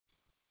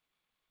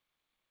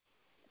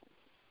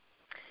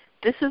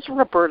This is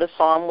Roberta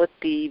Somm with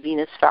the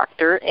Venus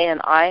Factor, and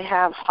I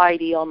have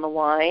Heidi on the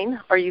line.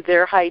 Are you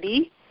there,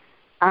 Heidi?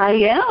 I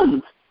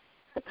am.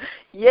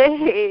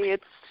 Yay,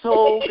 it's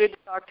so good to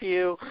talk to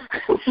you.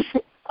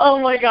 Oh,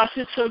 my gosh,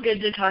 it's so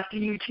good to talk to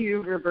you,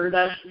 too,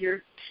 Roberta.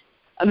 You're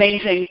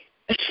amazing.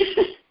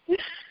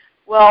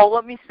 Well,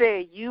 let me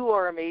say, you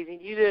are amazing.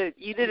 You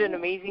did an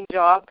amazing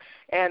job.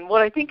 And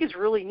what I think is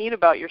really neat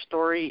about your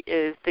story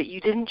is that you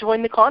didn't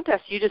join the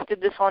contest. You just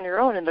did this on your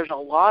own. And there's a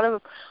lot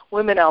of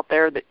women out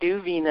there that do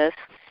Venus,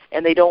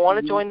 and they don't want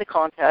to join the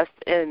contest,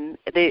 and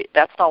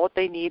that's not what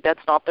they need.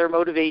 That's not their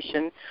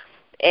motivation.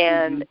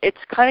 And it's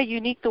kind of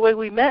unique the way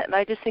we met, and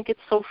I just think it's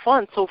so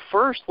fun. So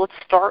first, let's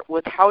start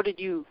with how did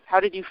you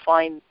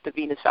find the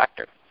Venus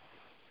Factor?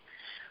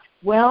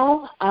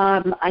 Well,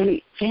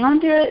 I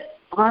found it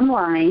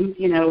online,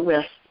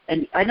 with,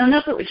 and I don't know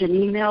if it was an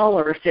email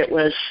or if it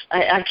was,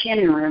 I can't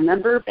even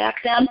remember back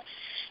then,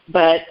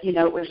 but,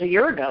 it was a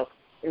year ago.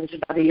 It was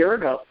about a year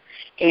ago.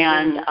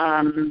 And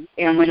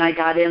and when I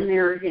got in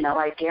there,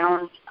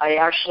 I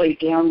actually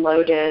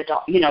downloaded,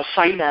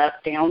 signed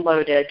up,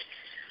 downloaded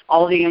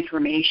all the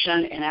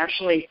information, and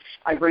actually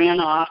I ran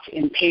off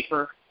in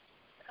paper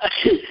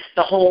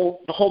the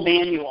whole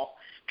manual,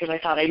 because I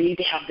thought I need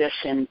to have this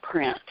in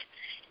print.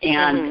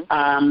 And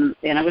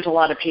it was a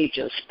lot of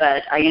pages,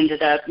 but I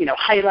ended up,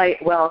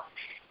 I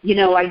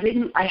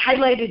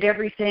highlighted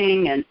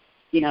everything and,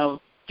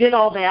 did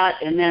all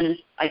that, and then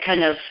I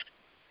kind of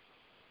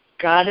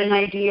got an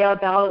idea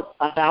about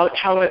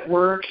how it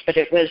worked, but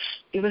it was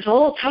a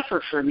little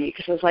tougher for me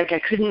because it was like I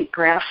couldn't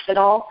grasp it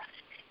all.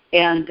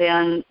 And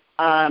then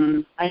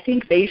I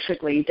think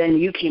basically then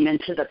you came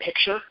into the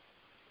picture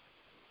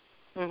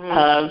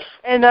of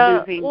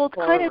moving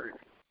forward.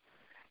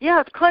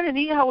 It's kind of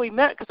neat how we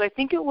met, because I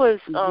think it was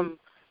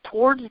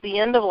towards the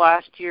end of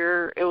last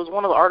year. It was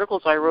one of the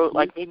articles I wrote,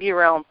 like maybe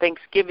around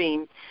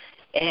Thanksgiving,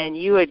 and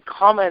you had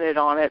commented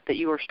on it that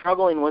you were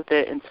struggling with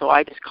it, and so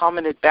I just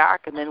commented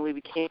back, and then we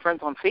became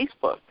friends on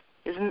Facebook,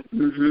 isn't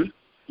it?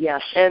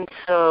 Yes. And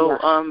so,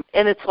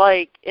 and it's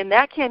like, and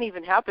that can't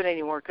even happen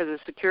anymore because of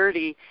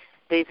security.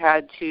 They've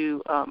had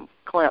to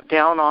clamp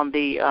down on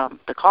the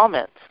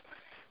comments.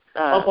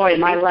 Oh boy,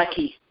 am I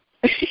lucky.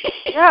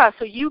 Yeah,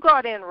 so you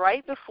got in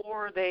right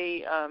before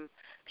they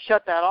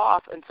shut that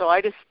off, and so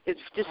it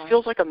just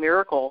feels like a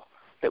miracle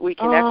that we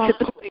connected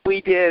the way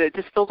we did. It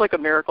just feels like a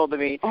miracle to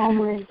me. Oh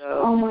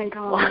my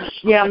gosh.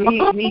 Yeah,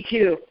 me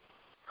too,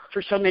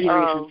 for so many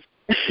reasons.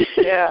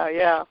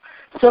 Yeah.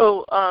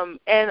 So,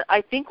 and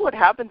I think what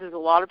happens is a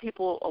lot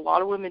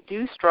of women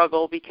do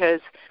struggle,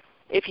 because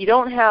if you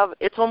don't have,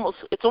 it's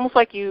almost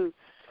like you.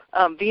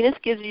 Venus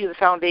gives you the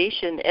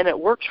foundation, and it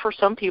works for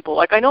some people.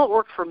 Like, I know it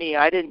worked for me.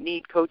 I didn't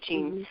need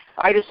coaching.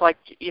 I just I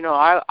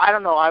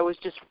don't know. I was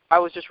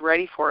just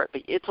ready for it.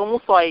 But it's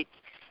almost like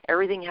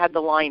everything had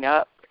to line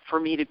up for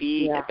me to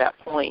be at that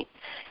point.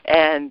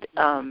 And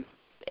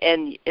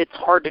it's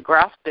hard to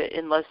grasp it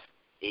unless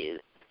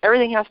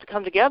everything has to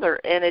come together,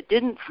 and it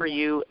didn't for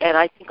you. And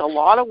I think a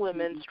lot of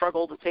women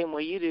struggle the same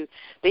way you do.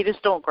 They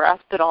just don't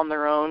grasp it on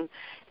their own,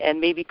 and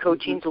maybe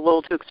coaching's a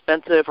little too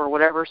expensive or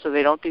whatever, so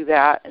they don't do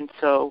that. And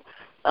so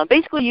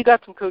basically you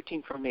got some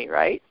coaching from me,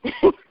 right?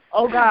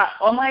 Oh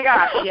my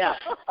gosh, yeah.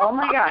 Oh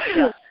my gosh,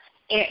 yeah.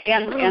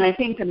 And I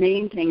think the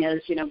main thing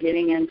is,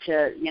 getting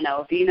into,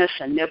 Venus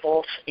and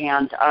Nibbles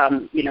and,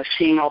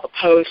 seeing all the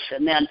posts,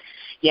 and then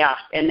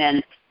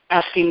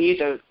asking you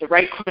the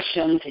right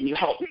questions, and you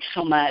helped me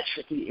so much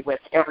with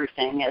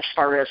everything. As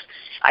far as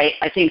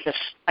I think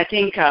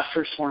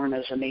First Form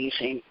is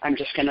amazing. I'm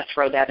just going to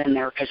throw that in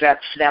there because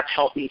that's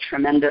helped me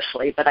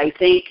tremendously. But I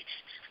think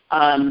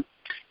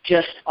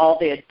just all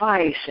the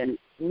advice and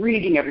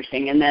reading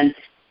everything, and then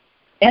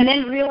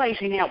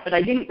realizing out. But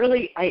I didn't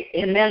really.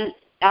 And then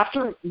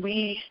after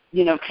we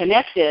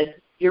connected,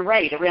 you're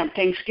right, around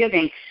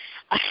Thanksgiving,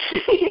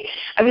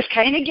 I was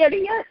kind of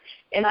getting it.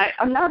 And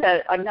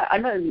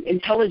I'm an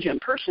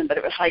intelligent person, but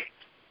it was like,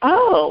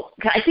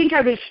 I think I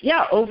was,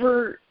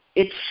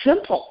 it's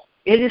simple.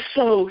 It is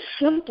so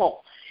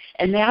simple.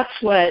 And that's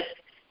what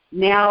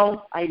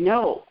now I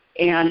know.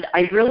 And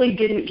I really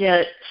didn't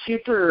get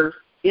super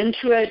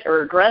into it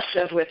or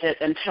aggressive with it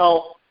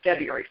until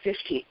February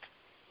 15th.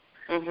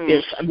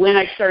 Is when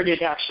I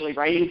started actually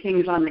writing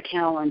things on the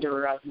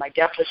calendar of my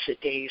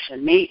deficit days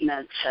and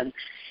maintenance, and,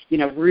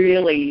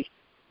 really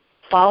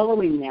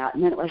following that.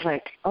 And then it was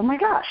like, oh my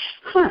gosh,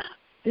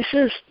 this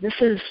is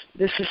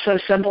so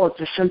simple. It's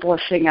the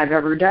simplest thing I've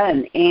ever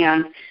done.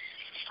 And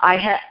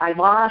I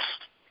lost,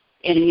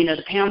 and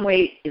the pound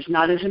weight is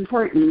not as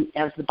important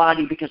as the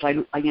body, because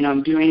I'm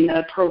doing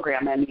the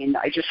program. I mean,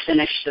 I just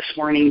finished this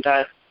morning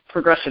the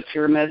Progressive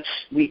Pyramids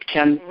week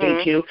 10,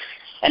 day 2,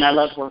 and I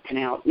love working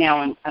out.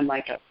 Now I'm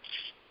like a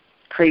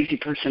crazy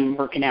person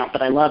working out,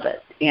 but I love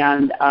it.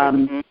 And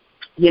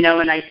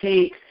and I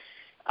think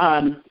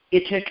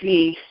it took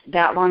me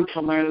that long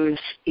to lose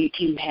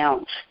 18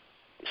 pounds.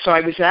 So I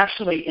was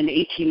actually in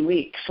 18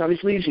 weeks. So I was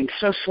losing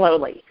so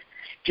slowly,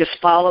 just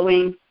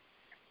following,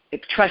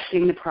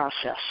 trusting the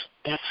process.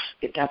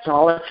 That's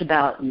all it's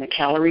about, and the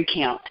calorie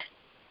count.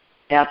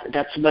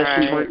 That's the most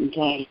important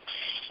thing.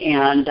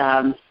 And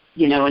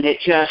and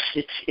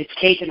it's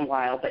taken a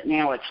while, but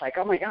now it's like,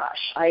 oh my gosh,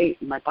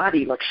 my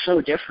body looks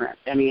so different.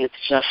 I mean, it's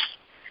just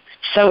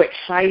so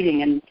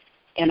exciting,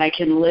 and I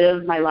can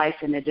live my life,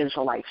 and it is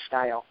a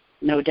lifestyle,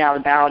 no doubt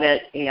about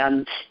it.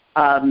 And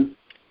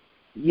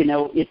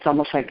it's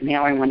almost like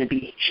now I want to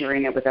be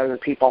sharing it with other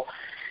people,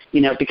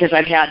 because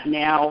I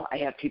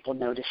have people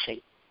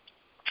noticing,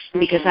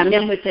 because I'm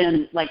in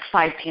within like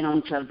 5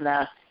 pounds of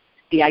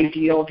the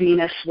ideal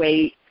Venus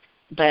weight.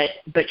 But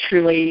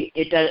truly,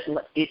 it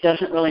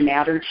doesn't really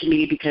matter to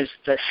me, because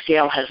the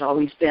scale has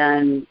always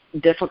been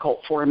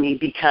difficult for me,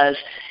 because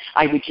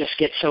I would just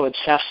get so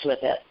obsessed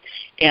with it.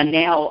 And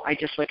now I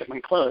just look at my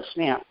clothes.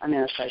 Man, I'm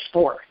in a size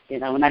 4,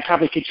 and I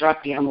probably could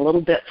drop down a little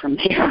bit from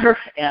there,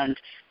 and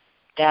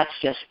that's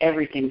just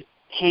everything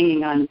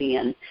hanging on me.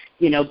 And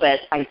but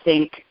I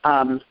think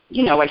I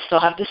still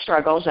have the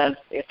struggles of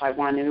if I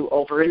want to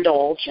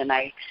overindulge, and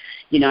I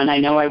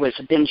know I was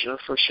a binger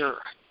for sure,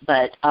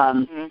 but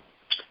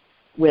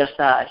with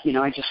I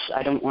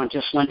don't want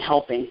just one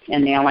helping,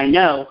 and now I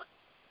know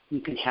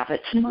you can have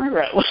it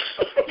tomorrow.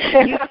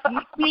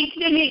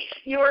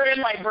 You are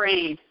in my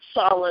brain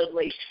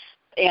solidly,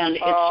 and it's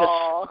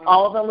just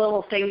all the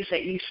little things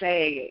that you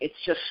say. It's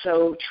just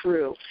so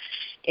true,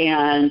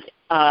 and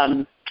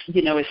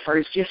as far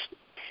as just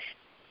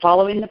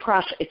following the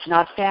process, it's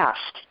not fast.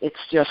 It's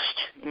just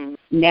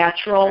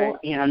natural,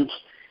 and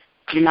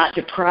you're not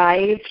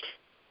deprived,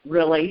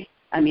 really.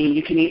 I mean,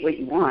 you can eat what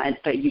you want,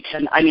 but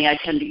I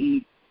tend to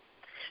eat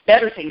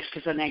better things,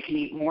 because then I can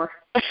eat more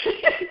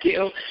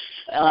too.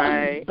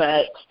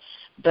 But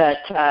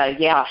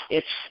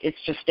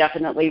it's just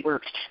definitely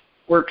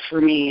worked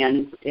for me,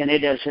 and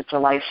it's a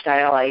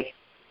lifestyle. I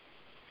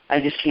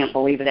just can't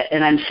believe it.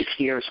 And I'm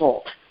 60 years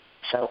old,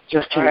 so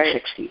just turned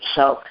 60.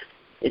 So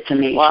it's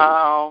amazing.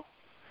 Wow.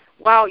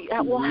 Well,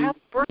 happy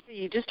birthday!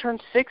 You just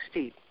turned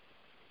 60.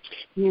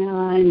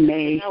 Yeah, in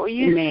May. Is that what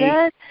you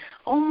said?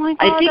 Oh my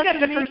God! I think that's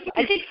the first.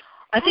 I think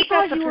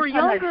that's the first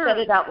time I've said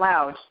it out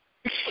loud.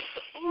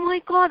 Oh my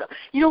God!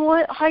 You know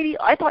what, Heidi?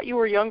 I thought you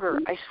were younger.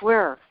 I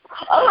swear.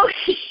 Oh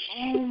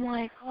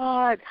my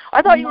God!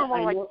 I thought you were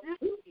more like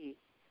 50.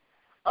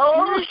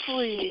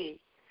 Seriously.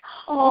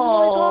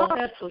 Oh,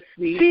 that's so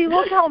sweet. See,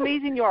 look how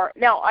amazing you are.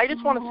 Now, I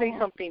just want to say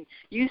something.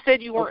 You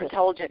said you weren't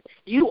intelligent.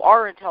 You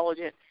are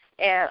intelligent,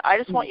 and I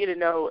just want you to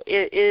know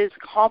it is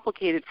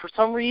complicated for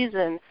some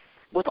reason.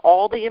 With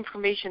all the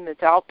information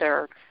that's out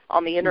there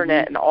on the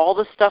internet and all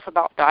the stuff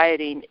about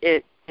dieting,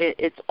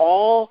 it's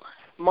all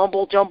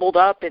mumble-jumbled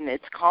up, and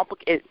it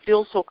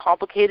feels so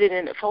complicated,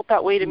 and it felt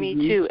that way to me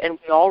too. And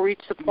we all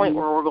reach the point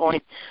where we're going,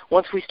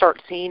 once we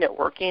start seeing it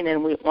working,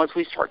 and once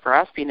we start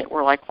grasping it,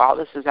 we're like, wow,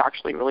 this is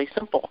actually really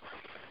simple.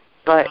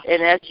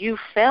 And as you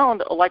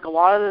found, like a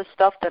lot of the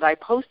stuff that I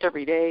post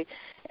every day,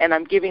 and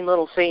I'm giving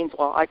little sayings,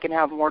 well, I can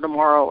have more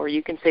tomorrow, or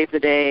you can save the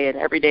day, and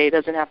every day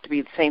doesn't have to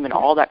be the same, and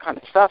all that kind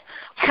of stuff.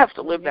 I have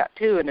to live that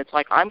too, and it's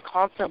like I'm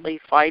constantly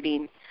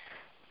fighting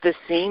the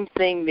same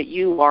thing that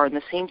you are, and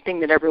the same thing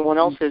that everyone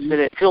else is, that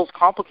it feels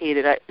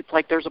complicated. It's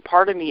like there's a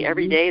part of me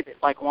every day that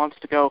like wants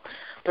to go,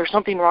 there's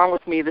something wrong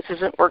with me, this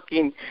isn't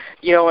working,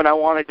 and I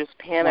want to just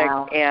panic,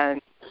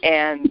 and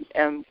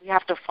we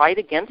have to fight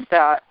against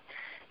that.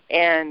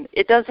 And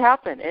it does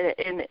happen,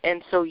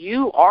 and so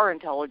you are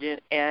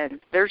intelligent, and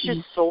there's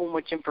just so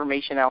much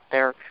information out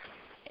there.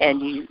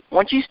 And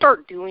once you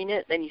start doing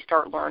it, then you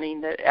start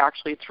learning that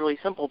actually it's really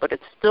simple. But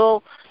it's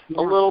still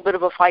a little bit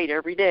of a fight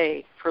every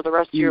day for the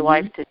rest of your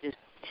life to just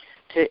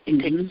to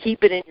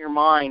keep it in your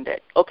mind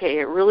that okay,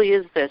 it really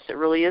is this. It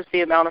really is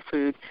the amount of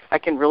food. I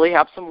can really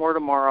have some more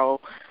tomorrow.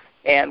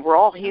 And we're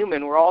all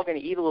human. We're all going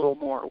to eat a little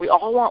more. We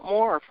all want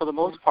more for the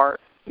most part.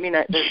 I mean,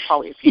 there's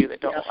probably a few that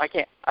don't.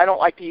 I don't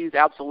like to use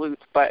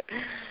absolutes, but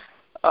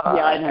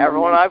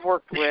everyone I've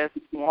worked with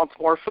wants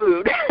more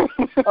food.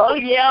 Oh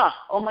yeah!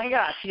 Oh my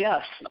gosh!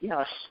 Yes.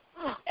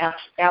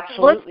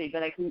 Absolutely.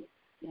 But I can.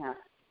 Yeah.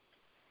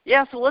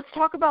 Yeah. So let's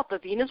talk about the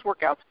Venus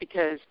workouts,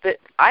 because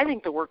I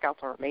think the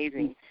workouts are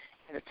amazing,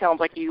 and it sounds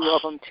like you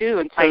love them too.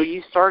 And so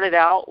you started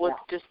out with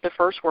just the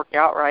first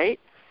workout, right?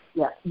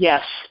 Yeah.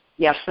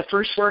 Yes, the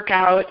first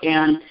workout,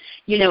 and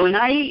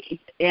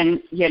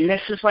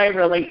this is why I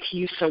relate to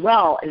you so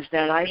well, is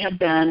that I have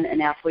been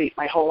an athlete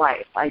my whole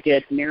life. I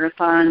did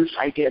marathons,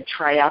 I did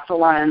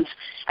triathlons,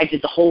 I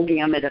did the whole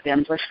gamut of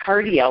endless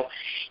cardio,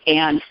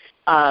 and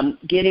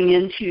getting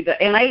into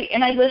and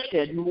I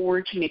lifted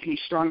more to make me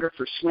stronger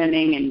for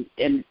swimming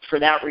and for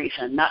that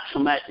reason, not so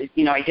much,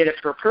 I did it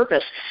for a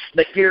purpose,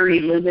 but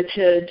very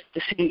limited,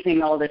 the same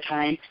thing all the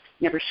time,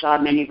 never saw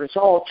many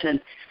results.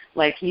 And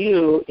like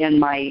you, in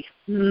my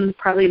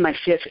probably my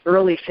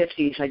early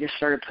 50s, I just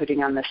started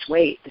putting on this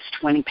weight, this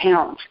 20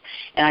 pounds.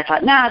 And I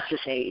thought, it's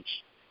just age.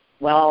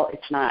 Well,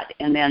 it's not.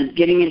 And then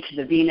getting into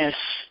the Venus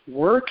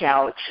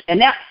workouts, and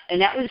that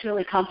was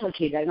really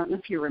complicated. I don't know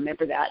if you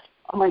remember that.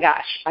 Oh my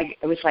gosh, I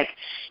was like,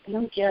 I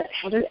don't get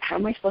how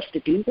am I supposed to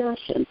do this,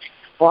 and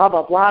blah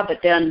blah blah.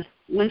 But then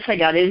once I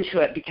got into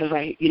it, because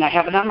I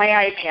have it on my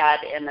iPad,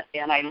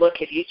 and I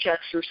look at each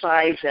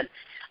exercise, and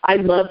I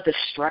love the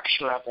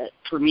structure of it.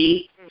 For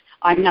me,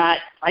 I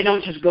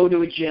don't just go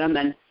to a gym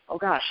and, oh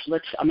gosh,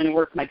 I'm going to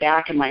work my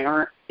back and my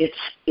arm.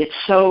 It's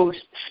so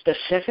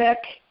specific,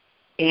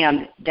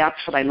 and that's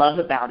what I love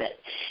about it,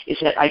 is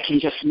that I can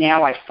just,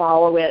 now I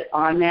follow it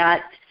on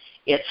that.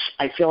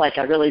 I feel like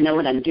I really know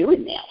what I'm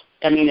doing now.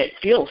 I mean, it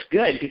feels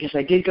good because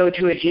I did go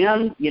to a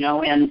gym,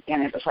 and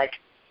it was like,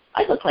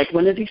 I look like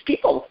one of these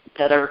people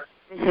that are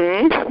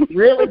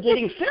really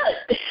getting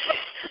fit.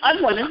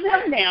 I'm one of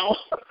them now.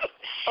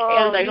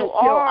 And I don't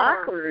feel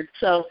awkward.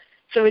 So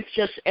it's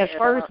just, as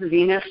far as the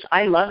Venus,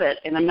 I love it.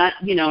 And I'm not,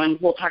 and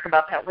we'll talk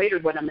about that later,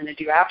 what I'm going to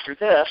do after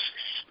this.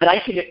 But I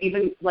could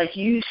even, like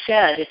you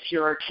said, it's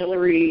your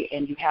artillery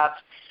and you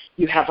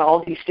have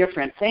all these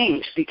different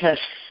things, because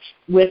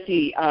with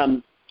the,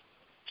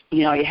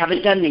 you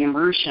haven't done the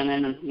immersion,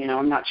 and,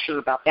 I'm not sure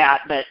about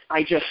that, but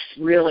I just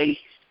really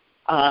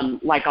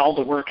like all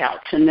the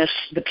workouts. And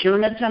the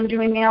pyramids I'm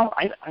doing now,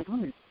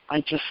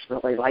 I just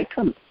really like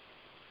them.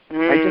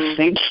 I just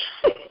think.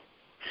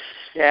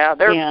 Yeah,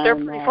 they're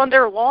pretty fun.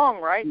 They're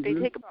long, right? They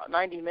take about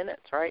 90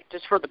 minutes, right?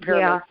 Just for the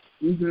pyramids.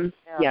 Yeah.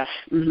 Yes.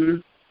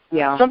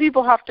 Yeah. Some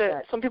people have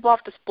to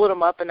split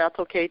them up, and that's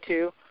okay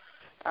too.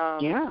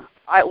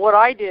 What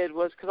I did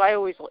was, because I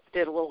always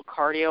did a little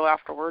cardio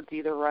afterwards,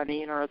 either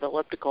running or the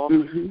elliptical.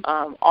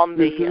 On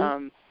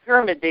the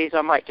pyramid days,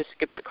 I might just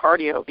skip the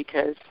cardio,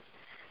 because,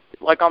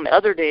 like on the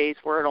other days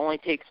where it only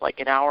takes like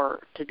an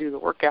hour to do the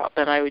workout,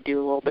 then I would do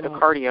a little bit of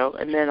cardio.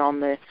 And then on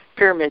the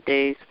pyramid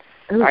days,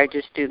 I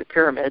just do the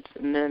pyramids,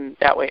 and then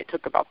that way it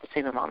took about the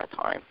same amount of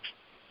time.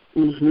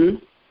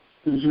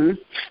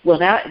 Well,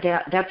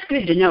 that's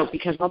good to know,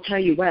 because I'll tell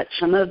you what,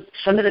 some of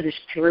these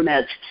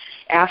pyramids,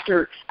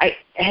 after I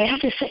have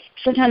to say,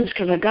 sometimes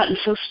because I've gotten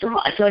so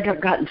strong, I feel like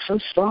I've gotten so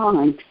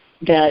strong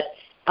that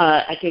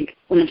I think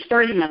when I'm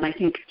starting them, I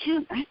think,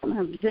 I don't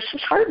know, this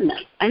is hard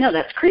enough. I know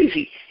that's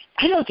crazy.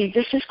 I don't think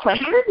this is quite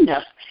hard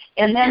enough.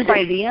 And then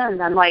by the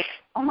end, I'm like,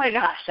 oh my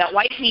gosh, that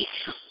white meat.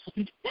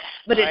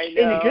 But it's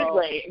in a good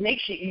way. It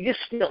makes you just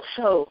feel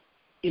so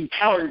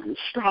empowered and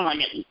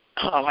strong, and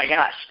oh my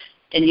gosh.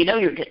 And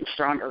you're getting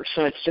stronger,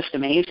 so it's just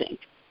amazing.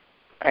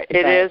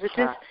 It is.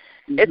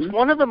 It's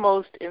one of the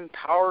most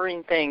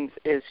empowering things,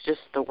 is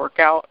just the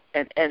workout,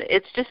 and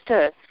it's just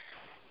the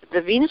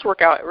Venus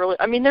workout. Really,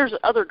 I mean, there's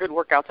other good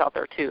workouts out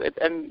there too.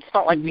 And it's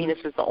not like Venus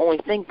is the only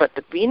thing, but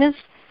the Venus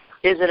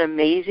is an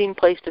amazing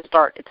place to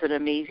start. It's an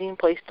amazing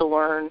place to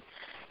learn,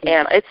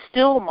 and it's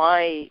still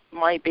my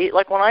base.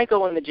 Like when I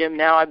go in the gym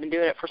now, I've been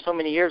doing it for so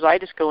many years. I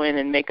just go in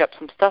and make up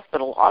some stuff,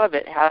 but a lot of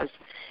it has.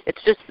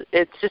 It's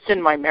just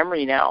in my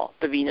memory now,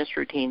 the Venus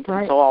routines,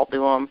 and so I'll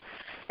do them.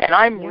 And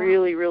I'm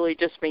really, really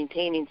just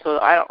maintaining, so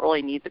I don't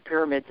really need the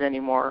pyramids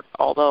anymore,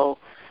 although,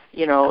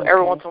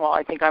 every once in a while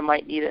I think I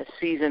might need a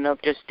season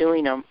of just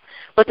doing them.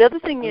 But the other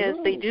thing is,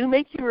 they do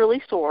make you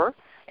really sore,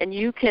 and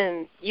you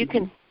can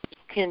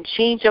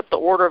change up the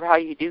order of how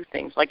you do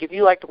things. Like if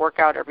you like to work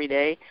out every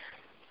day,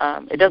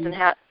 it doesn't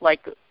have,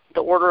 like,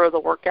 the order of the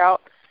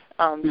workout.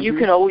 You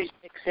can always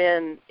mix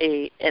in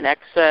an X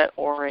set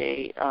or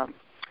a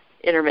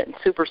intermittent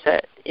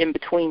superset in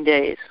between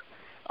days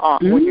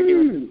when you're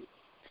doing it.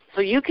 So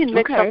you can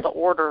mix up the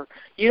order.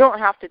 You don't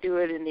have to do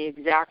it in the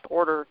exact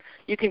order.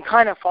 You can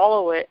kind of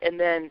follow it, and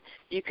then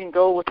you can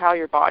go with how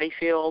your body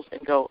feels and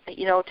go,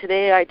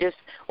 today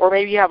or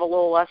maybe you have a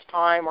little less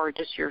time, or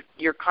just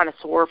you're kind of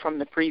sore from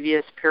the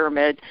previous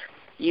pyramid.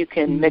 You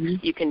can mix.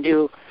 You can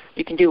do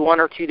 1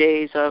 or 2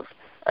 days of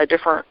a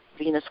different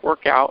Venus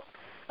workout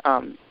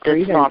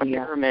that's not a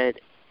pyramid,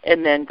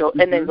 and then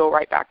go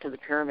right back to the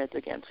pyramids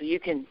again. So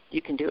you can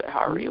do it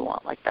however you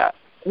want, like that.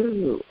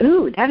 Ooh,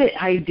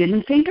 I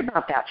didn't think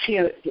about that. See,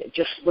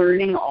 just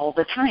learning all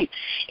the time.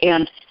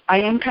 And I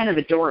am kind of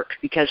a dork,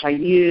 because I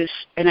use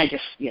I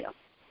use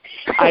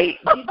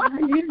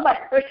my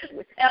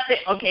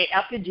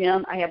at the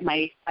gym I have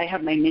my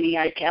mini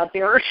iPad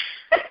there.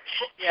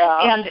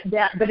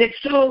 But it's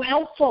so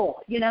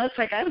helpful. It's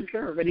like, I don't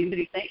care what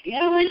anybody thinks.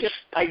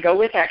 I go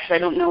with that, because I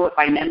don't know it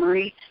by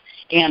memory.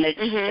 And it's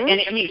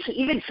and I mean, so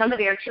even some of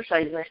the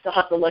exercises I still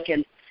have to look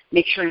and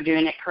make sure I'm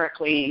doing it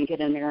correctly and get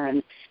in there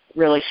and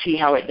really see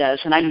how it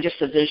does. And I'm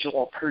just a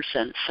visual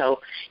person,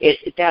 so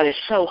that is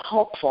so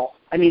helpful.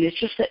 I mean, it's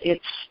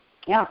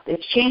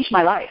changed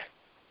my life.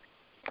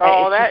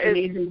 It's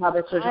amazing how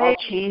this has all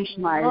changed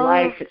my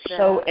life. It's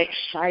so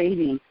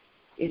exciting.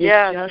 It is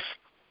just,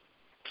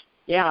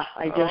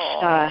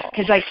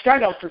 because I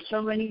struggled for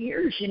so many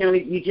years.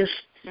 You just,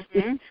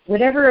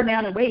 whatever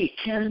amount of weight,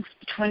 10,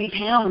 20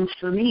 pounds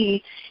for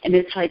me, and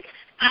it's like,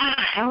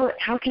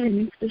 how can I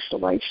make this a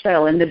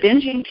lifestyle? And the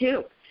binging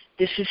too.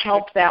 This has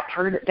helped that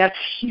part. That's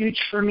huge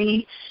for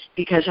me,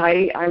 because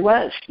I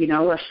was,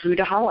 a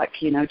foodaholic.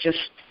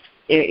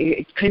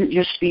 It couldn't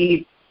just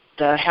be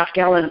the half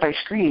gallon of ice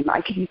cream.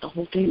 I could eat the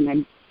whole thing.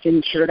 I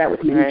didn't share that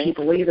with many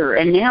people either.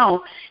 And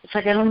now it's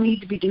like I don't need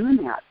to be doing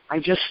that.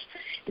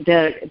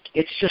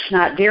 It's just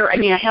not there. I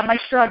mean, I have my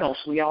struggles.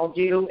 We all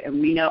do,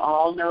 and we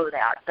all know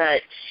that.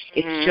 But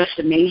it's just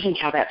amazing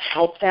how that's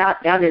helped that.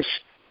 That is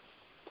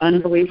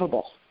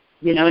unbelievable.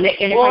 You know, and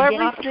if I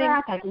get off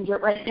track, I can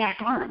get right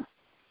back on,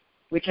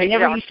 which I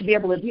never used to be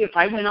able to do. If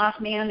I went off,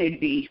 man, it'd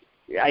be,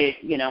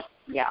 No,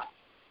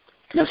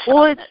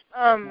 well,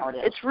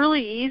 it's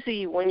really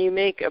easy when you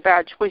make a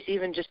bad choice,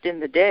 even just in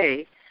the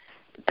day,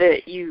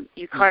 that you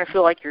kind of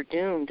feel like you're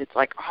doomed. It's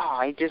like,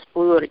 I just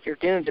blew it. You're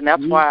doomed, and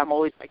that's why I'm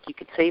always like, you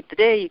can save the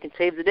day. You can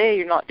save the day.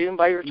 You're not doomed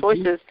by your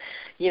choices,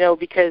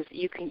 because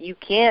you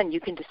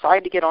can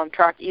decide to get on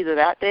track either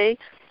that day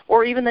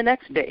or even the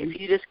next day.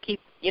 If you just keep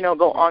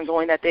go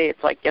ongoing that day,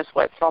 it's like, guess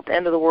what? It's not the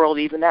end of the world.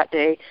 Even that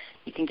day,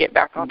 you can get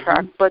back on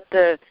track. But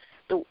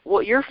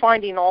what you're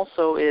finding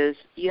also is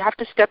you have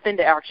to step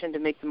into action to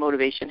make the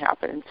motivation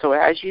happen. And so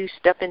as you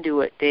step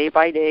into it day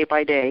by day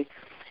by day,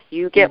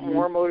 you get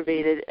more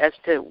motivated as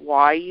to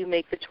why you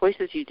make the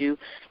choices you do.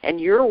 And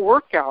your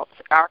workouts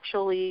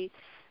actually,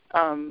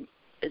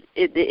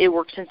 it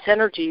works in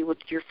synergy with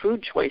your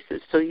food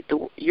choices. So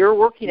you're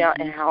working out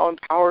and how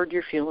empowered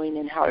you're feeling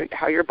and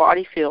how your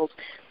body feels.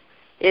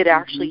 It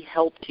actually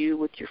helped you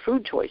with your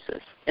food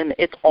choices. And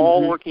it's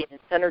all working in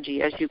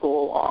synergy as you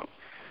go along.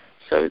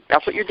 So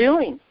that's what you're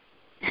doing.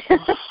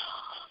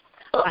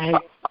 I'm,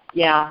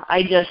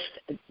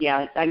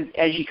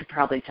 as you could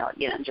probably tell,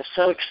 I'm just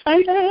so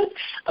excited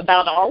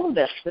about all of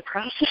this, the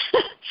process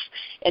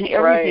and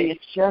everything. Right.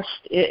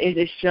 It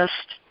is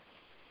just,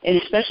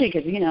 and especially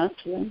because,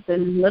 I've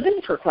been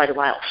living for quite a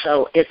while.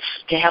 So it's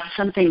to have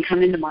something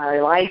come into my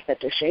life at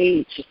this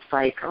age, it's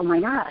like, oh my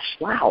gosh,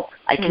 wow,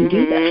 I can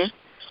do this.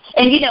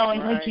 And,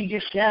 and like you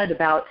just said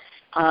about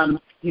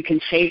you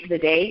can save the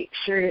day.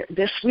 Sure,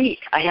 this week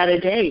I had a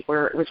day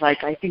where it was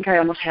like I think I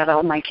almost had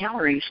all my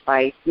calories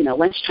by,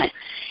 lunchtime.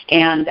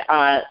 And,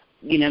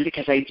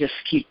 because I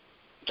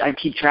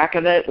keep track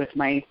of it with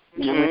my,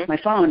 with my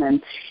phone.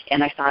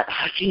 And I thought,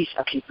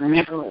 okay,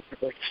 remember what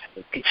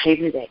we could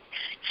save the day.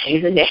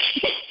 Save the day.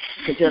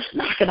 Could just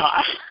knock it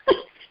off.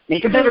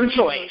 Make a better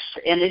choice.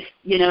 And it,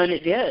 and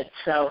it did.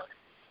 So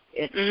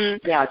it's,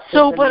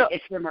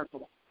 it's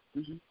remarkable.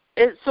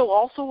 So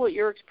also what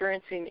you're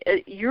experiencing,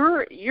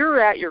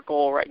 you're at your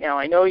goal right now.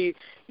 I know you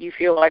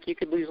feel like you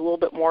could lose a little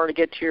bit more to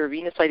get to your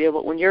Venus ideal,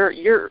 but when you're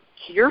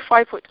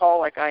 5 foot tall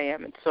like I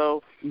am, and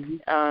so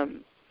a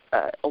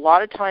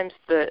lot of times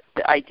the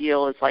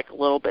ideal is like a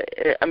little bit.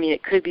 I mean,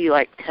 it could be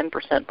like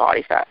 10%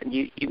 body fat, and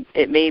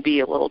it may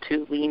be a little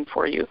too lean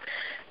for you.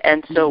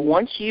 And so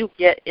once you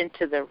get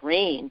into the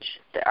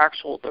range,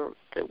 the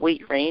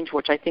weight range,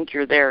 which I think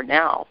you're there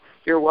now,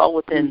 you're well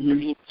within the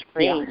Venus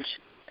range. Yeah.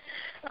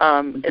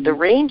 The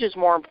range is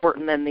more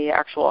important than the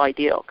actual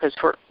ideal, because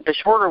for the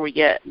shorter we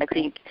get, I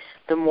think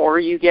the more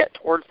you get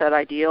towards that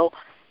ideal,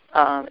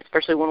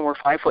 especially when we're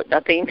 5 foot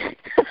nothing.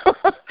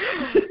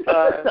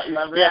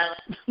 Love that.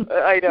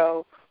 I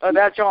know.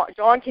 That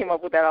John came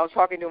up with that. I was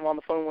talking to him on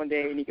the phone one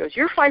day, and he goes,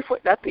 "You're 5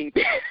 foot nothing."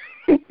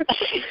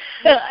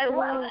 I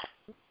love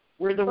it.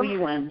 We're the wee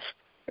ones.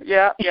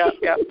 Yeah.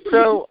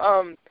 So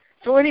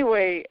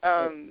anyway.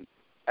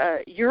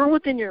 You're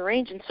within your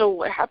range, and so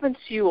what happens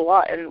to you a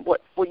lot, and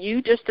what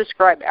you just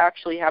described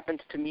actually happens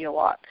to me a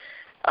lot,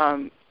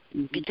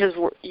 because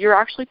you're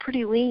actually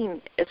pretty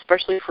lean,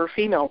 especially for a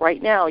female.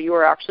 Right now, you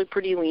are actually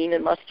pretty lean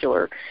and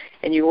muscular,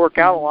 and you work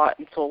out a lot,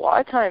 and so a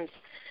lot of times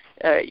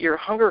your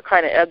hunger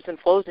kind of ebbs and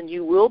flows, and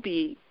you will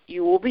be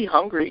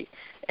hungry,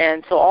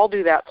 and so I'll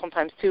do that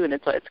sometimes too, and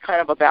it's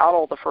kind of a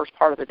battle the first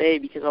part of the day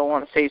because I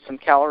want to save some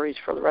calories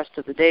for the rest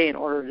of the day in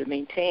order to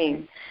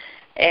maintain.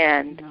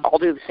 And I'll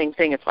do the same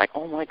thing. It's like,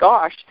 oh my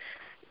gosh,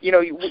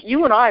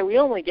 you and I, we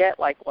only get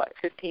like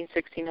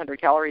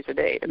 1,600 calories a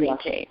day to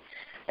maintain.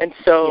 And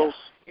so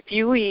if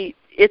you eat,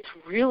 it's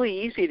really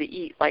easy to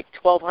eat like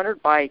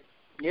 1,200 by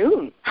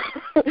noon.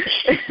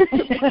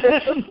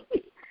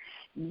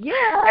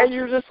 And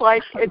you're just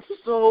like,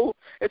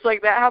 it's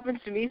like that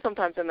happens to me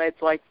sometimes, and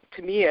it's like,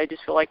 to me, I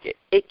just feel like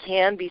it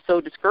can be so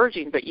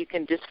discouraging, but you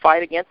can just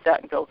fight against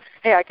that and go,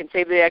 hey, I can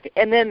save the day.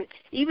 And then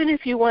even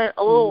if you went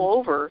a little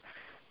over,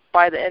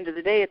 by the end of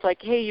the day, it's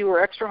like, hey, you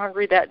were extra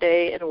hungry that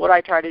day, and what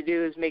I try to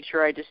do is make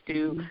sure I just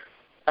do,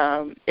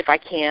 if I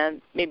can,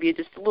 maybe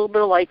just a little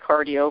bit of light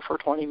cardio for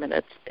 20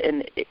 minutes,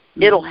 and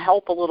it'll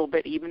help a little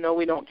bit, even though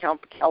we don't count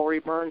the calorie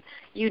burn.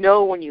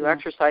 When you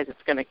exercise,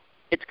 it's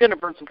gonna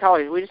burn some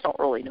calories. We just don't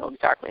really know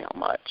exactly how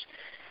much.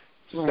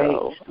 Right.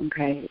 So,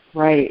 okay.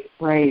 Right.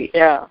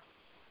 Yeah.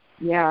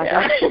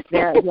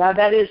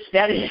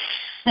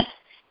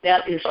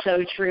 That is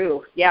so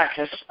true. Yeah,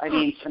 because I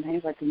mean,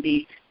 sometimes I can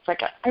be. It's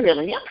like I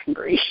really am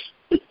hungry.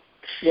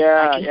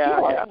 Yeah.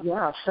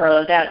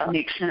 So that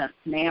makes sense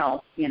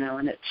now,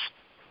 and it's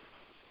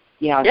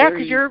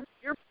because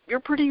you're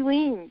pretty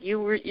lean.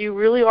 You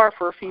really are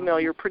for a female.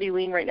 You're pretty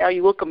lean right now.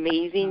 You look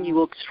amazing. You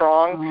look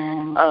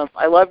strong.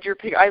 I loved your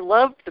pic. I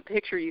loved the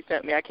picture you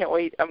sent me. I can't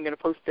wait. I'm going to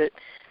post it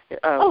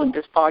with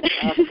this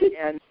podcast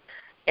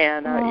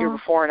and your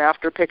before and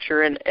after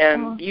picture.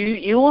 And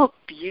you look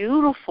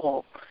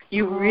beautiful.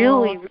 You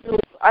really.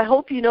 I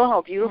hope you know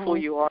how beautiful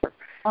you are.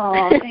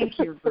 Oh, thank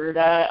you,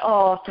 Berta.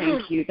 Oh,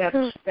 thank you.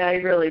 That's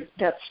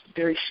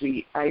very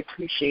sweet. I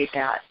appreciate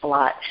that a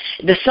lot.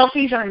 The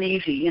selfies aren't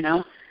easy,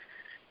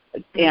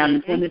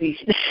 And one of these,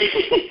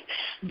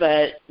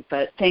 but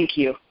thank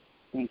you.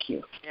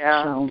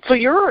 Yeah. So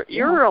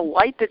you're a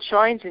light that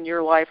shines in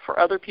your life for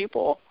other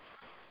people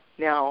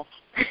now.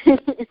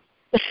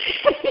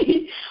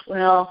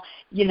 Well,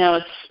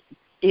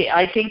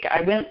 I think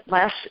I went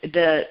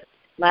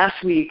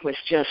last week was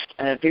just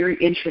a very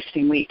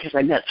interesting week because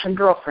I met some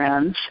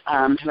girlfriends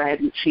who I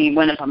hadn't seen.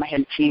 One of them I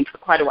hadn't seen for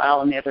quite a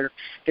while, and the other,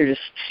 they're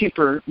just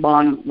super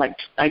long, like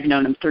I've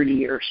known them 30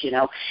 years,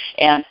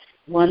 And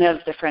one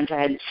of the friends I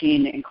hadn't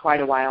seen in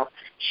quite a while,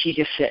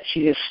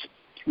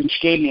 when she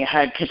gave me a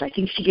hug, because I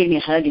think she gave me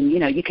a hug, and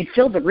you can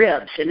feel the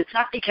ribs, and it's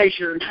not because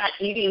you're not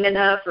eating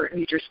enough or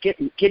you're just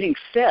getting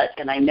fit,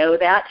 and I know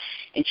that.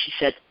 And she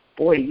said,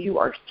 "Boy, you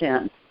are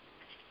thin."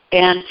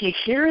 And to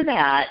hear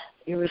that,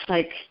 it was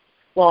like,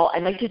 well, I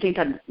like to think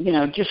I'm,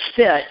 just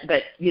fit,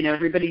 but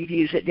everybody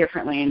views it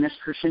differently, and this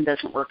person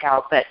doesn't work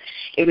out. But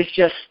it was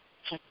just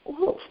like,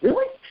 oh,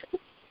 really?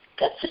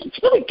 That sounds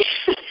really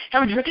good.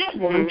 Haven't heard that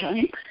in a long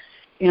time.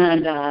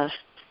 And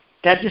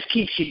that just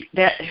keeps you,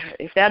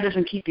 if that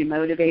doesn't keep you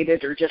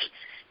motivated or just,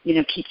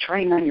 keep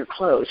trying on your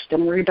clothes.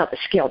 Don't worry about the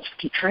scale. Just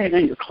keep trying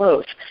on your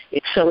clothes.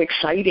 It's so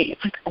exciting.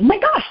 It's like, oh my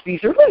gosh,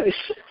 these are loose.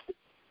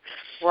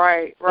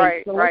 Right.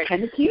 It's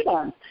kind of cute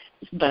on.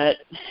 But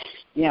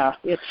yeah,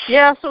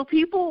 so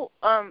people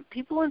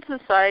in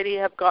society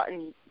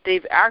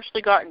they've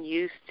actually gotten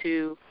used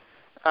to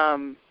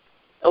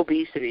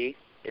obesity,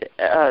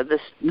 the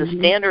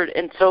standard,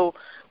 and so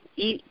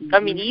I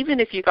mean, even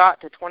if you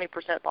got to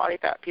 20% body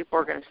fat, people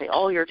are going to say,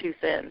 "Oh, you're too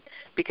thin,"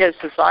 because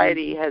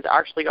society has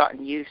actually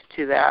gotten used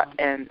to that.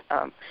 And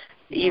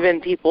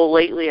even people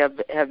lately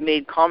have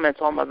made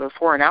comments on my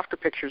before and after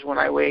pictures when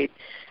I weighed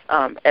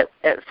at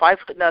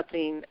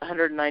 5'0",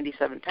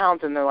 197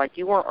 pounds, and they're like,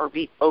 "You weren't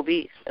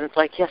obese," and it's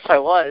like, "Yes, I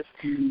was."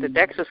 The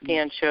DEXA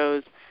scan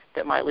shows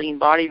that my lean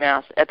body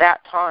mass at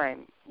that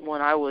time,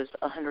 when I was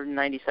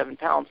 197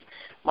 pounds,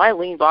 my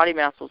lean body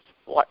mass was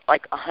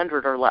like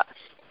 100 or less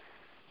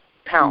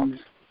pounds,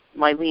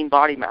 my lean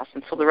body mass,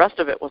 and so the rest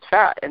of it was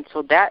fat, and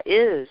so that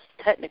is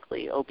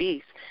technically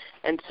obese.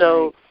 And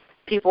so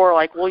people are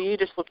like, well, you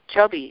just look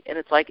chubby, and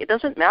it's like, it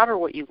doesn't matter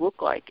what you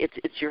look like,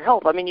 it's your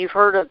health. I mean, you've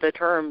heard of the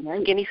term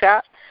skinny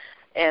fat,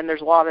 and there's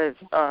a lot of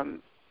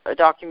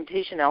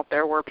documentation out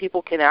there where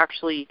people can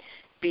actually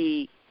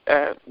be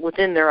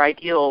within their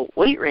ideal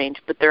weight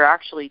range, but they're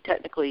actually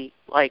technically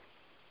like,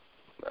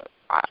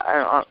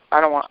 I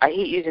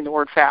hate using the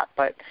word fat,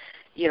 but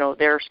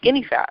they're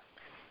skinny fat,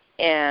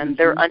 and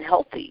they're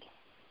unhealthy.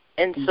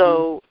 And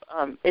so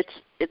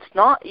it's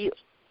not,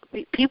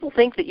 people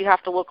think that you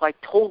have to look like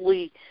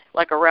totally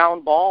like a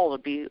round ball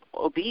to be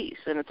obese,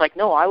 and it's like,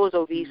 no, I was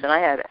obese, and I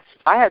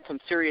had some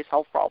serious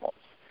health problems.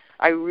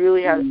 I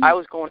really had. I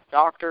was going to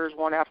doctors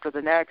one after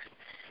the next,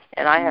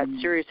 and I had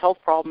serious health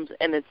problems.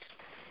 And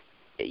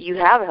you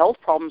have health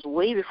problems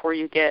way before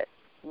you get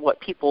what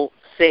people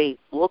say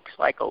looks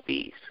like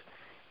obese,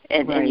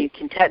 and you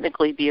can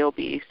technically be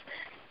obese.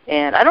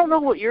 And I don't know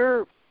what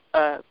your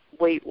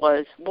weight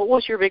was. What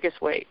was your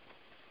biggest weight?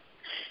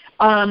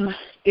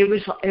 It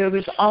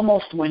was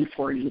almost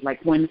 140,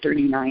 like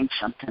 139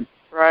 something.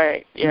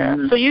 Right. Yeah.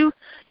 So you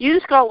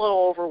just got a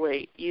little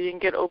overweight. You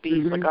didn't get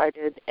obese like I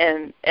did,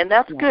 and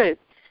that's good.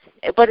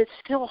 But it's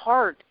still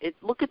hard.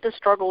 Look at the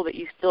struggle that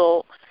you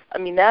still. I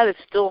mean, that is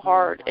still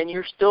hard, and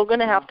you're still going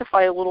to have to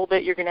fight a little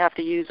bit. You're going to have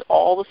to use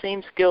all the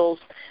same skills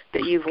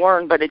that you've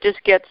learned, but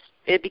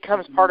it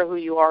becomes part of who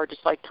you are,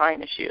 just like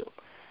tying a shoe,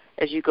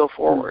 as you go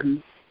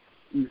forward.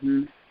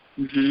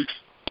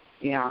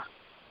 Yeah.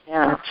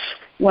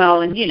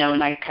 Well, and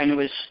and I kind of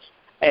was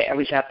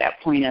at that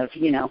point of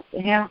the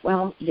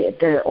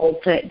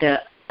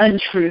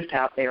untruth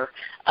out there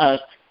of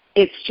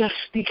it's just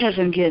because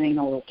I'm getting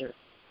older.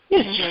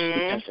 It's just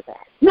because of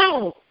that.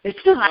 No, it's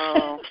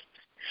not.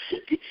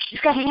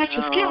 You've got to watch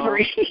your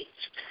calories.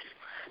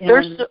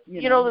 There's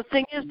the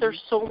thing is,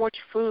 there's so much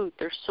food.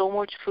 There's so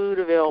much food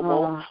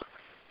available.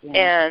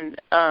 And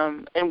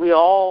we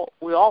all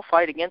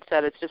fight against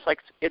that. It's just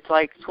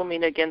like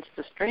swimming against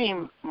the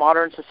stream.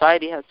 Modern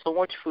society has so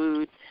much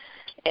food,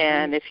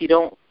 and if you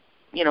don't,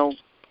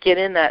 get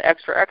in that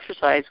extra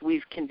exercise,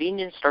 we've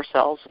convenienced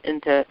ourselves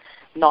into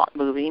not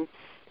moving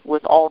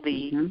with all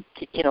the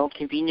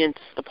convenience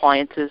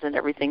appliances and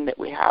everything that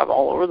we have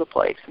all over the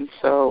place. And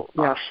so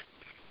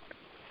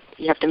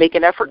you have to make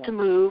an effort to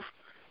move.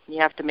 You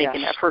have to make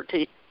an effort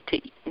to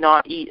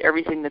not eat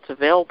everything that's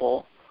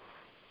available.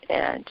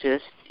 And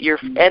just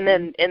and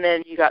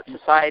then you got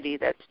society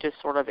that's just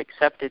sort of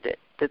accepted it,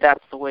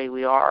 that's the way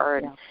we are,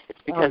 and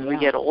it's because we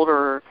get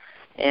older.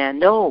 And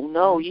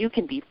no, you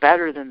can be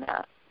better than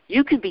that.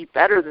 You can be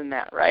better than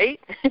that, right?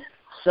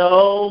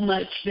 So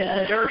much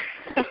better.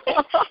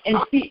 And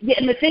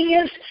the thing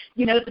is,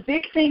 the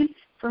big thing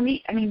for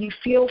me, I mean, you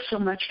feel so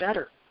much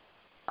better.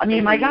 I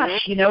mean, my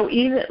gosh,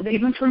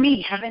 even for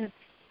me, having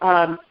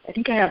I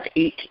think I have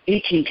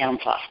 18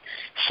 pounds off.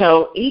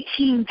 So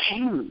 18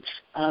 pounds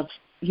of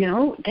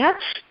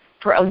that's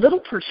for a little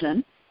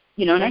person,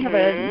 and I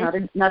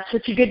have not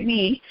such a good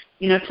knee.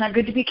 It's not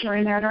good to be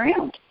carrying that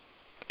around.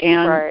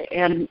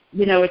 And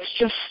it's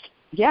just,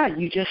 yeah,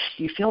 you just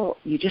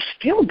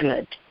feel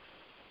good.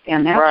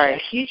 And that's a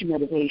huge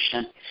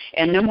motivation.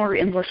 And no more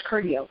endless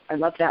cardio. I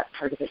love that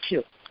part of it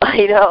too.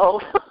 I know.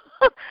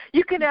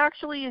 You can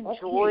actually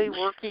enjoy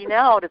working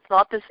out. It's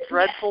not this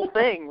dreadful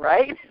thing,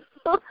 right?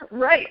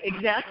 Right,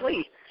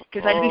 exactly.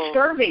 Because I'd be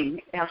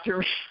starving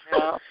after,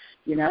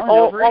 you know.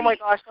 Oh my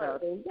gosh.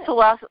 So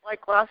last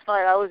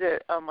night I was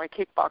at my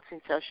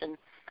kickboxing session,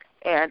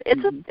 and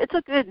it's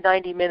a good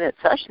 90-minute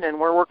session, and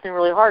we're working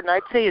really hard. And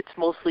I'd say it's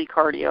mostly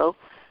cardio,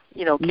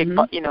 you know,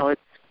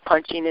 it's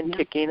punching and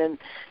kicking and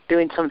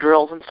doing some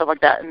drills and stuff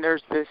like that. And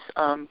there's this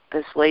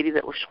lady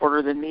that was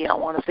shorter than me. I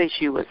want to say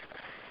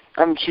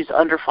she's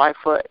under 5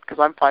 foot because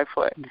I'm 5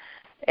 foot.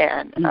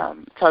 And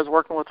so I was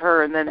working with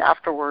her, and then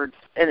afterwards,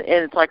 and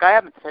it's like I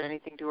haven't said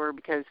anything to her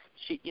because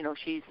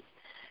she's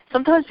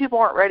sometimes people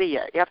aren't ready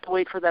yet. You have to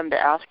wait for them to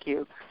ask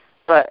you.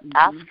 But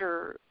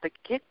after the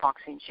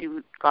kickboxing, she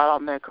got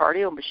on the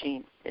cardio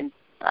machine, and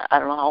I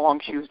don't know how long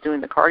she was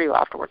doing the cardio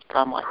afterwards. But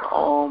I'm like,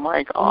 oh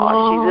my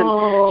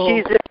gosh,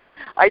 she's in.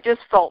 I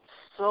just felt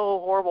so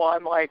horrible.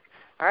 I'm like,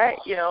 all right,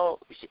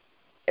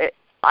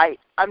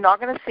 I'm not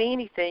going to say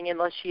anything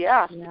unless she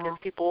asks because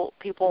people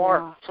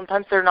aren't.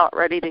 Sometimes they're not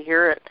ready to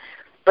hear it.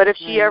 But if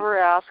she ever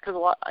asks,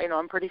 because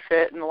I'm pretty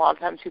fit, and a lot of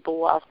times people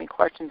will ask me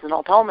questions, and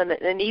I'll tell them.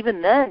 And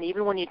even then,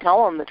 even when you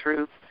tell them the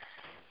truth,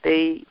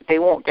 they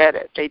won't get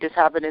it. They just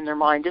have it in their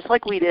mind, just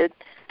like we did,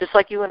 just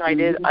like you and I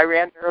did. I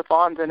ran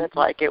marathons, and it's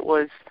like I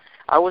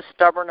was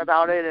stubborn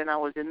about it, and I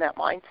was in that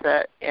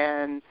mindset,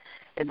 and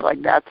it's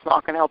like that's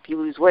not going to help you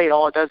lose weight.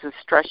 All it does is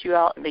stress you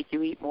out and make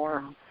you eat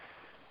more.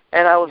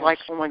 And I was like,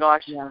 oh my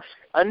gosh,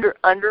 under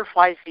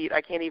 5 feet,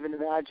 I can't even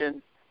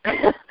imagine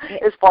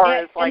as far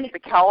as like the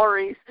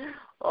calories.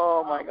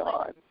 Oh my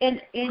God.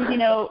 And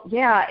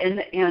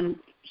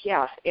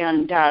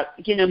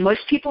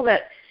most people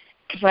that,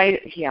 because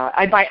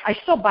I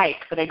still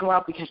bike, but I go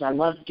out because I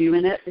love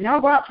doing it. And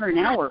I'll go out for an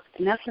hour,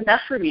 and that's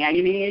enough for me. I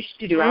used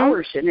to do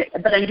hours in it,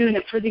 but I'm doing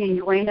it for the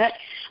enjoyment.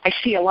 I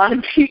see a lot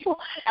of people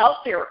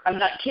out there. I'm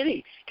not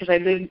kidding,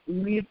 because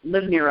we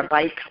live near a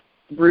bike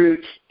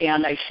route,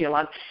 and I see a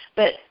lot.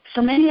 But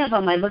so many of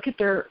them, I look at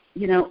their,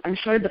 I'm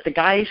sorry, but the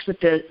guys with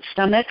the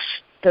stomachs,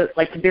 the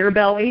beer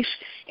bellies,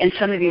 and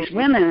some of these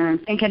women, and I'm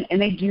thinking,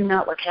 and they do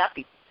not look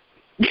happy.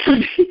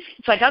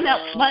 It's like I'm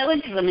not smiling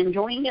because I'm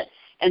enjoying it.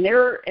 And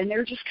they're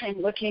just kind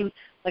of looking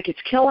like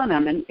it's killing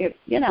them, and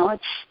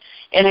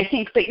and I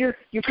think, but you're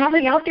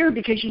probably out there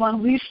because you want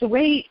to lose the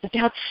weight, but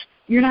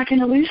you're not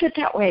going to lose it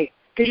that way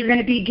because you're going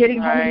to be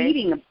getting home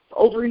and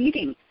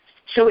overeating.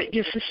 So it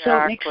just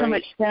makes so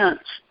much sense.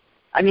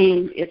 I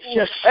mean, it's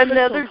just so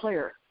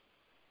clear.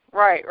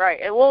 Right.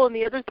 And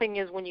the other thing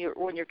is when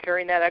you're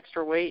carrying that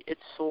extra weight, it's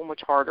so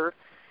much harder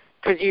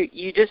because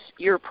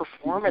your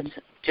performance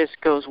just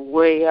goes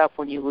way up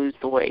when you lose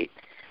the weight.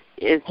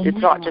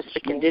 It's not just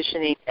the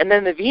conditioning, and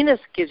then the Venus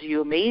gives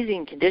you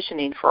amazing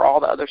conditioning for all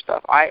the other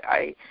stuff.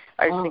 I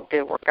think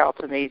the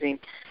workout's amazing.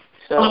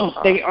 So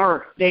they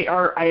are.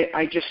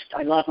 I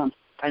love them.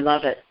 I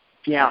love it.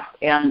 Yeah,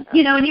 and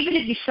and even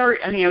if you start,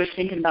 I was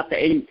thinking about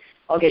that, and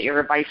I'll get your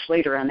advice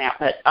later on that.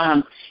 But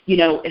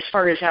as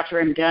far as after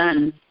I'm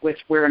done with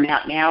where I'm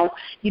at now,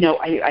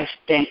 I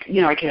think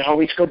I could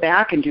always go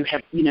back and you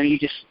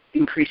just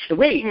increase the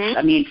weight.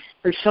 I mean,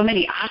 there's so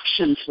many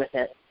options with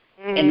it.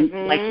 And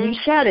like you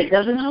said, it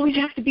doesn't always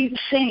have to be the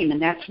same, and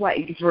that's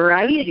why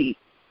variety.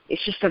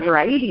 It's just a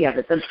variety of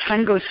it. The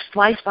time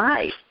flies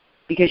by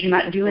because you're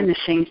not doing the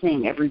same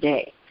thing every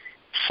day.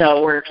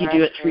 So, or if you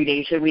do it 3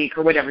 days a week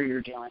or whatever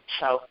you're doing.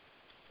 So,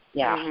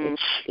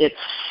 it's.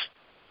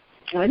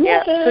 So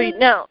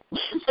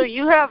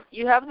you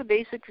have the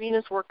basic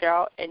Venus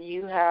workout, and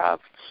you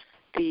have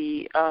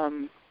the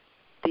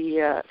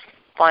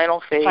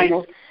final phase.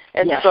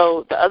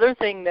 So the other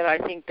thing that I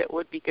think that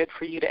would be good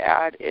for you to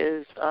add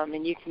is,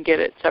 and you can get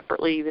it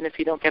separately even if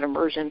you don't get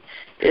immersion,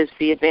 is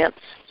the advanced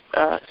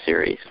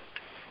series.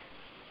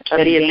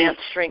 The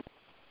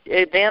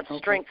advanced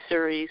strength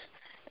series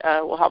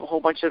will have a whole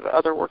bunch of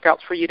other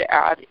workouts for you to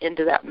add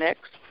into that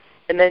mix,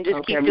 and then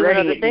just keep doing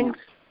other things.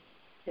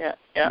 Yeah.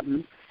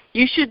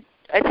 You should.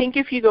 I think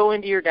if you go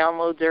into your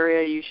downloads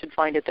area, you should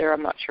find it there.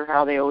 I'm not sure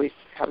how they always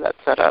have that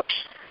set up.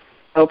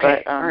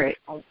 Okay. All right.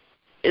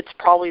 It's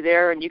probably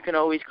there, and you can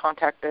always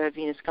contact the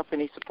Venus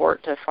Company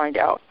support to find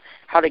out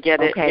how to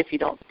get it if you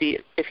don't see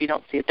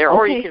it there.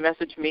 Or you can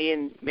message me,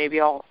 and maybe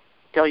I'll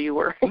tell you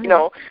where,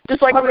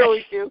 just like we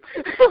always do.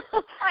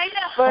 I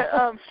know. But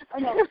I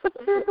know.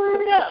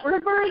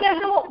 Roberta,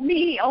 help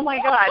me! Oh my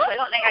gosh, I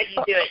don't think I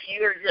can do it.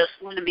 You are just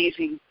an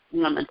amazing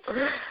woman.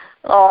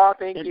 Oh,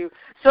 thank you.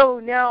 So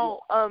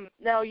now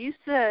you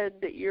said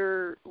that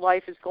your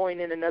life is going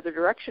in another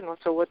direction.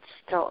 So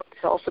tell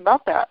us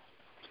about that.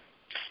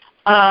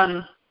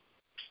 On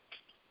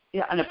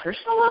a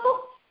personal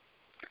level?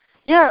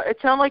 Yeah, it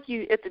sounded like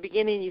at the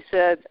beginning you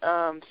said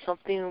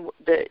something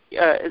that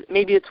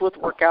maybe it's with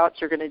workouts.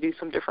 You're going to do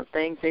some different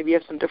things. Maybe you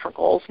have some different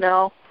goals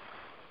now.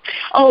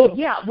 Oh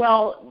yeah,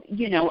 well,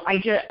 I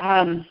just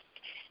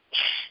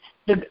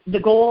the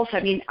goals, I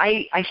mean,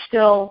 I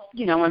still,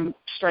 I'm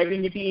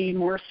striving to be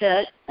more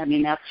fit. I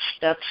mean, that's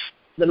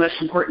the most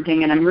important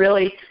thing. And I'm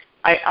really,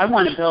 I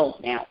want to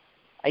build now.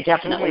 I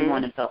definitely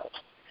want to build.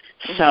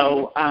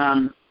 So,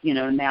 and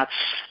that's,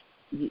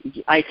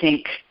 I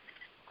think,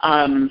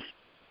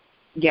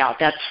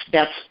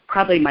 that's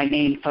probably my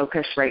main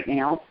focus right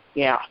now.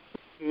 Yeah.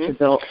 To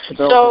build.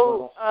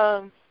 So,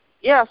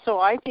 so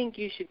I think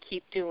you should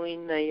keep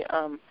doing the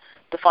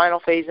final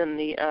phase and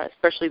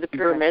especially the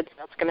pyramids.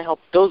 That's going to help.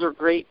 Those are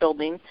great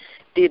building.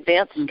 The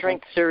advanced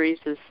strength series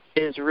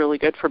is really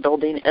good for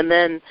building. And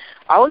then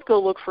I would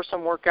go look for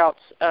some workouts.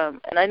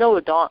 And I know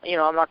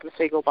I'm not going to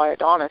say go buy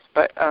Adonis,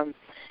 but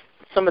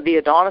some of the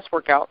Adonis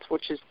workouts,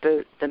 which is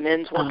the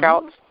men's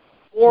workouts,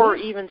 or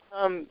even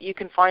some you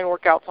can find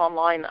workouts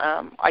online.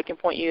 I can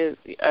point you.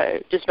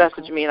 Just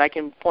message me, and I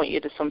can point you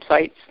to some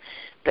sites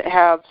that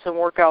have some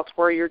workouts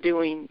where you're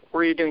doing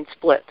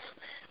splits.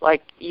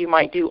 Like you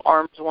might do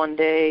arms one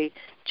day,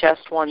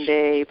 chest one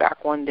day,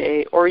 back one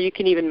day, or you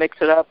can even mix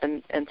it up,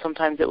 and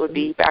sometimes it would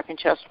be back and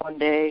chest one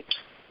day,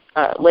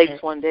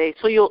 legs one day.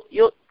 So you'll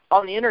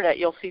on the internet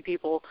you'll see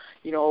people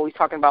always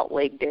talking about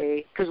leg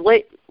day, because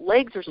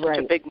legs are such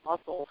a big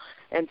muscle,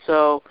 and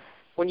so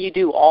when you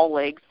do all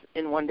legs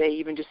in one day,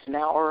 even just an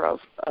hour of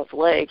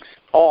legs,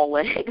 all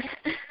legs,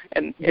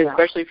 and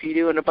especially if you're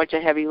doing a bunch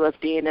of heavy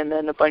lifting and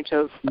then a bunch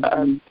of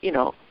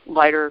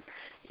lighter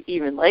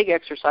even leg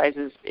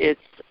exercises, it's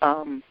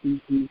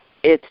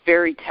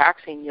very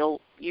taxing. You'll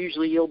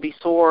be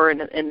sore,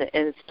 and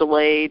it's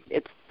delayed.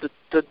 It's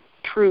the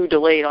true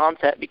delayed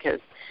onset, because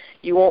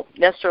you won't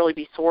necessarily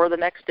be sore the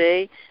next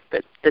day,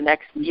 but the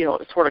next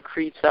it sort of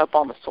creeps up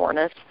on the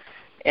soreness.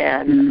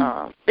 And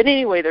but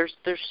anyway, there's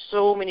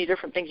so many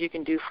different things you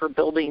can do for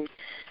building,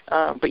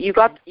 but you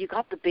got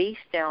the base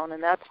down,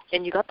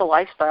 and you got the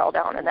lifestyle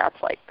down, and that's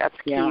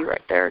key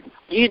right there.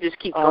 You just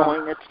keep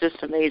going. It's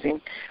just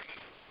amazing.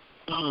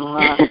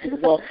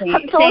 Well,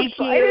 I'm so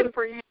excited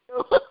for you.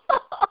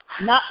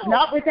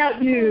 Not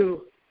without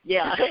you.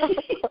 Yeah.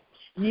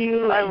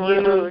 You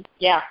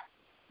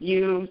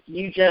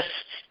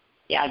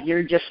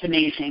you're just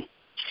amazing.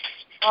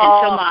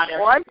 And so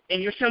modest,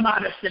 and you're so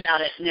modest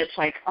about it, and it's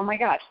like, oh my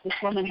gosh, this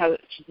woman has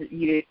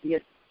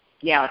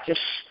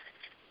just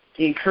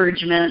the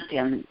encouragement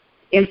and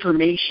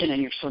information, and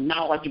you're so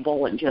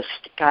knowledgeable, and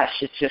just, gosh,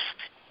 it's just,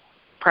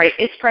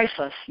 it's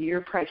priceless.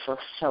 You're priceless.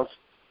 So,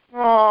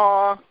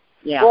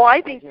 yeah. Well,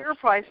 I think you're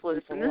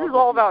priceless, and this is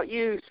all about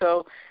you.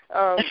 So,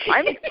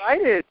 I'm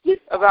excited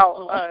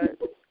about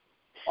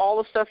all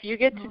the stuff you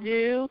get to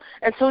do.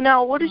 And so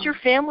now, what does your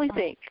family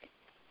think?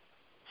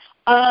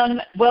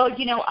 Well,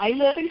 I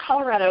live in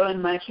Colorado,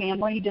 and my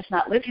family does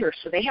not live here,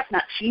 so they have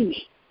not seen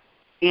me.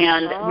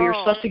 And we were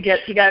supposed to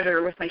get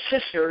together with my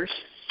sisters,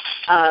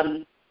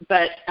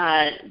 but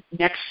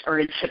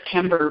in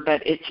September,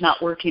 but it's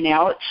not working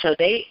out, so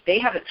they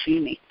haven't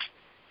seen me.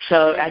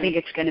 So I think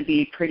it's going to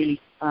be pretty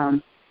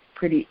fun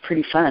to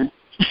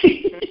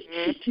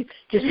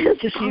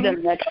see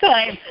them next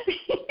time.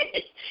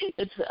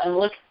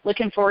 I'm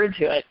looking forward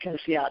to it, because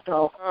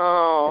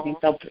I think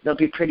they'll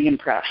be pretty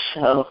impressed.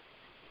 So.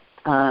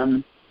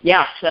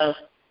 So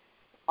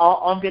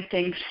all good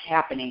things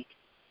happening.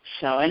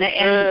 So, and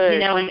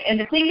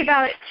the thing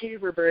about it too,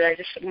 Roberta, I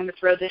just want to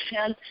throw this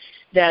in,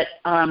 that,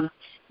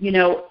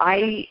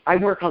 I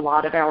work a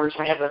lot of hours.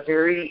 I have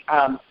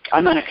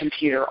I'm on a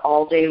computer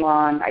all day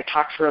long. I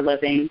talk for a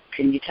living.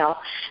 Can you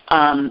tell?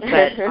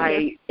 But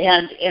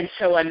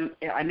so I'm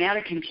at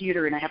a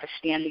computer, and I have a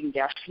standing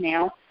desk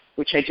now,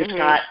 which I just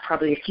got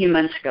probably a few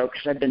months ago,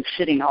 because I've been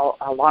sitting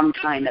a long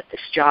time at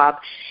this job.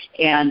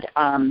 And,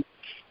 and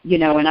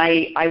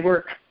I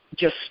work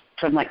just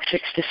from like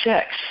 6 to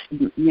 6,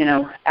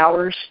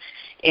 hours,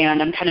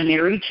 and I'm kind of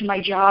married to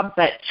my job.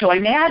 But so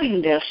I'm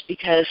adding this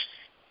because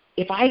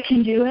if I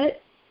can do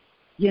it,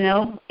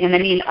 and I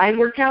mean, I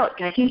work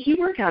out. I think you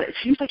work out. It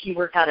seems like you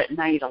work out at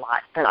night a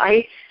lot, but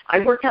I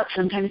work out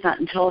sometimes not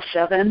until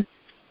 7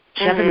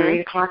 or 8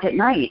 o'clock at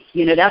night.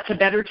 That's a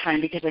better time,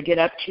 because I get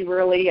up too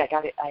early. I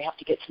have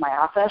to get to my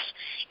office,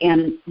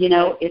 and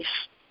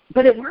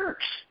but it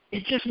works.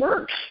 It just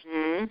works.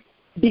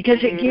 Because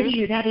it gives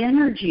you that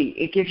energy.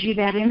 It gives you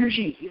that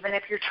energy, even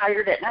if you're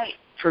tired at night.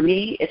 For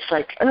me, it's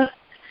like,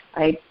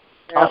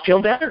 I'll feel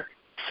better.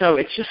 So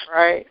it's just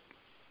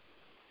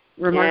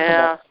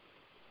remarkable.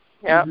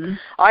 Yeah.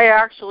 I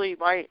actually,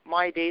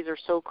 my days are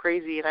so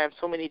crazy, and I have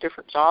so many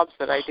different jobs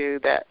that I do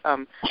that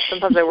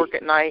sometimes I work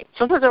at night.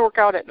 Sometimes I work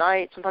out at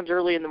night, sometimes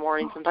early in the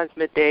morning, sometimes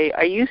midday.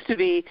 I used to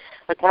be,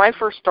 like when I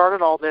first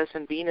started all this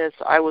in Venus,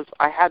 I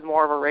had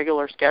more of a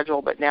regular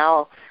schedule, but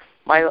now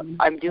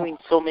I'm doing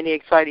so many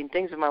exciting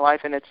things in my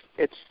life, and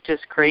it's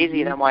just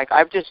crazy. And I'm like,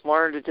 I've just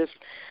learned to just,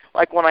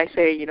 like when I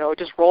say,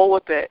 just roll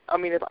with it. I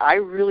mean, I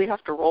really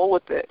have to roll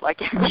with it.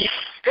 Like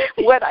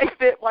when I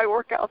fit my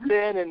workouts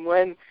in, and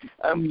when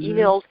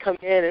emails come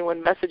in, and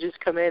when messages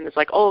come in, it's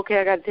like, oh, okay,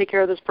 I got to take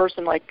care of this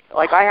person. Like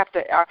I have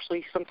to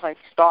actually sometimes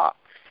stop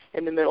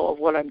in the middle of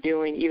what I'm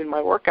doing, even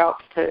my workouts,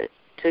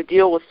 to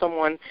deal with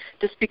someone,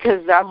 just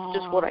because that's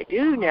just what I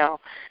do now.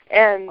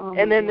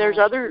 And then there's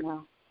other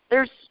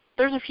there's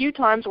a few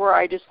times where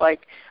I just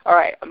like, all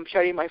right, I'm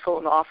shutting my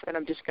phone off and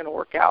I'm just going to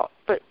work out.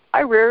 But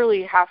I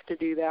rarely have to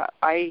do that.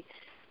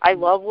 I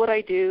love what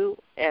I do,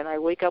 and I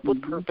wake up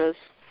with purpose,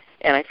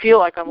 and I feel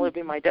like I'm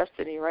living my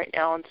destiny right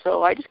now, and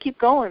so I just keep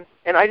going,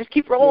 and I just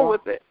keep rolling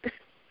with it.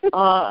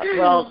 Well,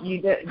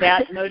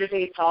 that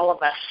motivates all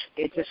of us.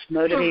 It just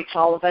motivates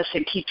all of us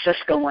and keeps us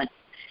going,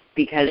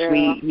 because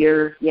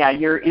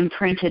you're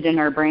imprinted in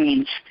our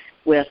brains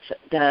with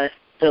the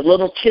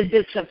little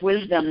tidbits of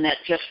wisdom that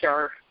just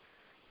are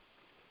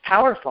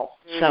powerful.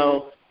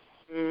 So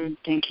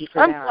thank you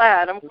for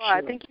that. I'm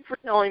glad. Sure. Thank you for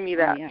telling me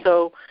that. Yeah.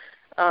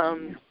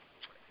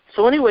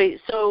 So anyway,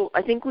 so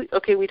I think we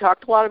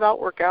talked a lot about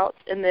workouts,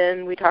 and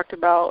then we talked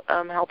about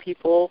how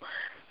people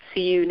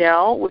see you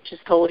now, which is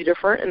totally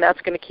different, and that's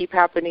going to keep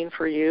happening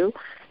for you.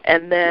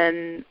 And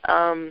then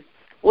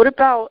what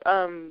about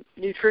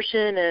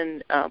nutrition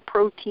and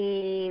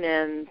protein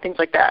and things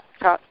like that?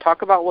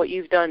 Talk about what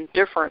you've done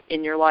different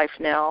in your life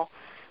now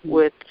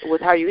with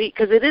how you eat,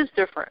 because it is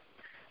different,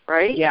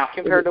 right? Yeah.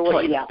 Compared to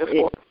what you did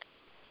before.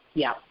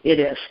 Yeah, it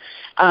is.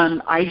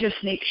 I just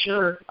make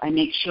sure I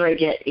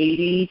get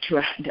 80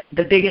 to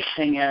the biggest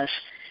thing is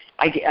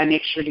I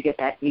make sure to get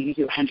that 80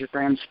 to 100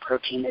 grams of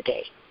protein a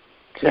day.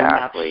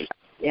 Exactly.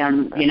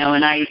 And you know,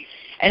 and I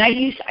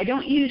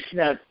don't use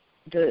the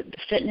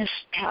fitness,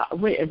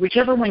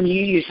 whichever one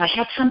you use. I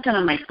have something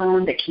on my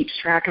phone that keeps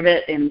track of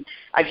it, and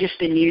I've just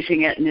been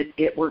using it, and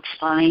it works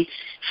fine.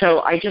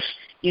 So I just,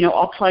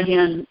 I'll plug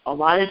in a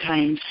lot of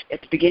times at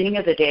the beginning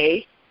of the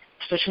day,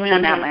 especially when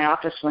I'm at my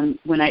office, when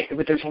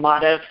there's a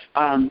lot of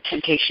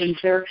temptations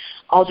there,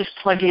 I'll just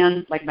plug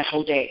in like my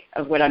whole day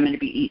of what I'm going to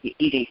be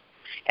eating.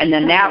 And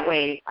then that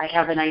way I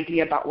have an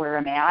idea about where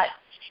I'm at.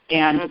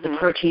 And the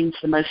protein's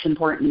the most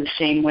important, the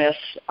same with,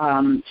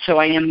 so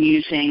I am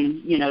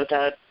using,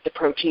 the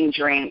protein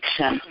drinks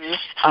and,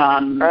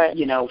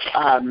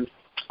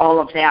 all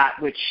of that,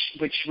 which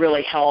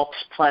really helps.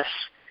 Plus,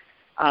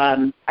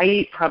 I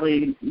eat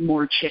probably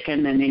more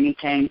chicken than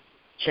anything.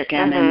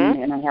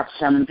 And I have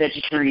some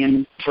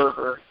vegetarian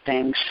burger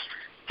things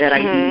that I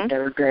eat that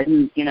are good,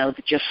 and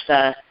just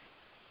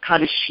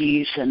cottage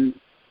cheese and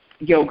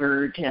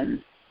yogurt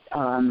and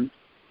a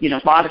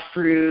lot of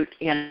fruit.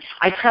 And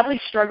I probably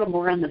struggle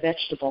more on the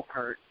vegetable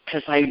part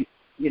because I'm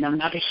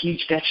not a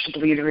huge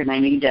vegetable eater, and I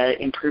need to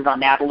improve on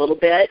that a little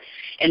bit.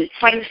 And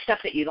find the stuff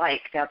that you like.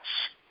 That's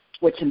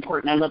what's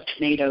important. I love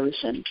tomatoes,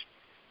 and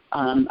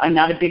I'm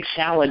not a big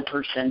salad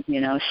person,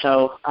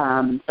 so,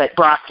 but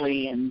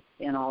broccoli and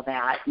all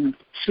that, and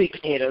sweet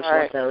potatoes,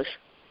 love those.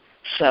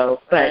 So,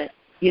 but,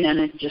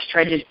 and just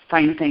try to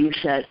find things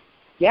that,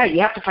 you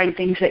have to find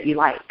things that you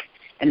like,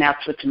 and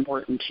that's what's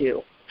important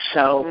too.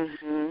 So,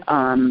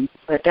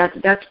 but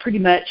that's pretty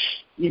much,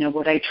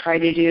 what I try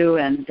to do,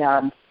 and,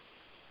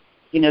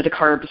 the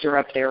carbs are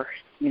up there.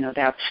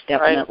 That's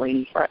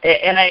definitely,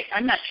 and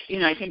I'm not,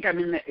 I think I'm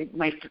in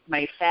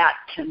my fat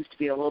tends to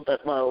be a little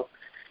bit low.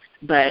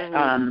 But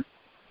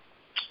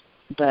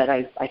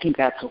I think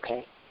that's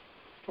okay.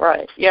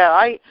 Right. Yeah,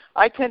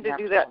 I tend to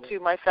do that too.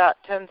 My fat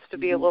tends to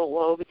be a little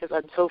low because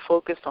I'm so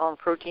focused on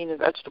protein and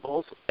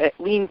vegetables,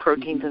 lean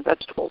proteins and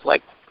vegetables,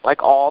 like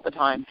all the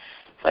time.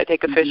 So I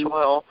take a fish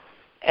oil,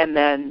 and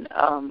then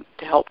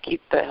to help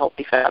keep the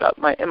healthy fat up.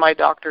 My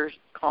doctor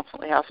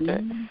constantly has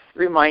to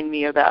remind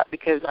me of that,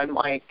 because I'm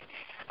like,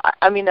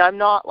 I'm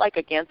not like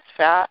against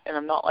fat, and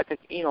I'm not like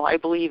I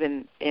believe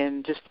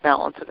in just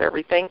balance of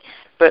everything.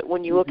 But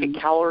when you look at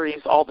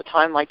calories all the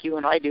time, like you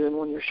and I do, and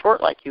when you're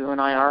short like you and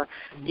I are,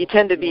 you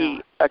tend to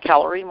be a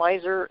calorie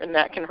miser, and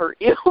that can hurt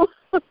you.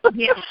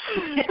 Yes.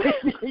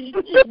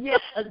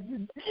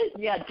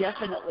 Yeah,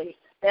 definitely.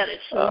 That is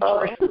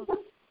so true.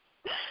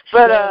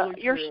 But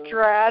your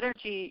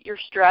strategy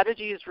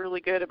is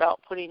really good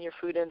about putting your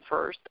food in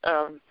first.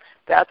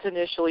 That's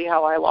initially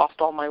how I lost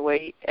all my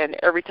weight, and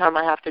every time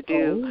I have to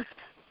do,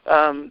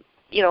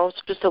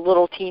 it's just a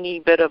little teeny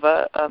bit of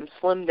a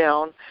slim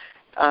down.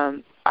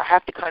 I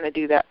have to kind of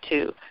do that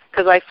too,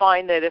 because I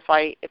find that if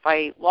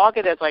I log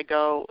it as I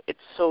go, it's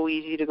so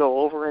easy to go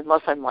over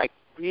unless I'm like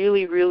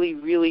really, really,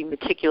 really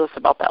meticulous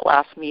about that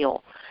last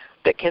meal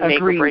that can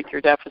make or break your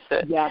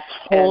deficit. Yeah,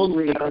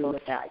 totally agree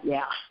with that.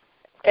 Yeah.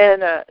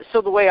 And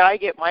so the way I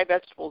get my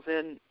vegetables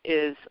in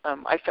is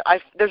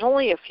there's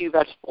only a few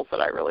vegetables that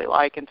I really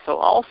like, and so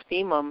I'll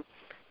steam them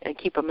and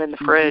keep them in the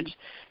fridge.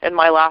 And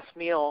my last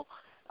meal,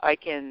 I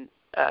can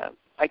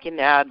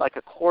add like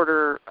a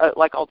quarter,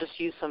 like I'll just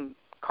use some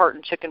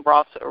carton chicken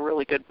broth, a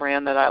really good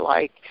brand that I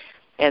like,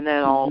 and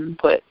then I'll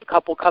put a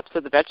couple cups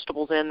of the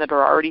vegetables in that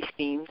are already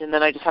steamed, and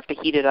then I just have to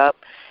heat it up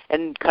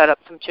and cut up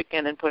some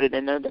chicken and put it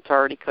in there that's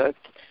already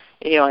cooked.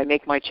 I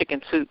make my chicken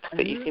soups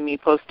that you see me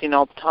posting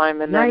all the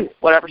time, and then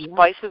whatever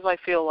spices I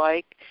feel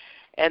like.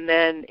 And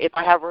then if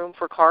I have room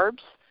for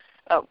carbs,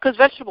 because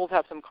vegetables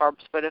have some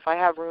carbs, but if I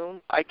have room,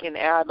 I can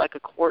add like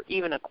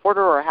even a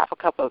quarter or a half a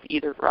cup of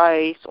either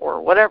rice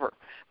or whatever,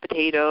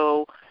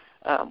 potato,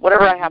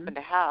 whatever I happen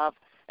to have,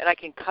 and I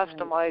can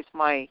customize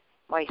my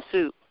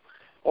soup.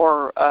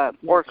 Or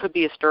it could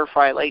be a stir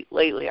fry.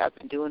 Lately, I've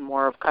been doing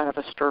more of kind of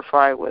a stir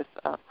fry with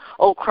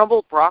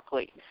crumbled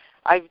broccoli.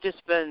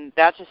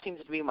 that just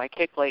seems to be my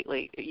kick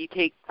lately. You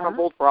take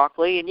crumbled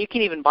broccoli, and you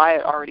can even buy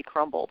it already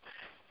crumbled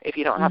if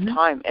you don't have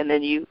time. And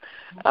then you,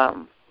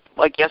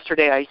 like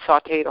yesterday, I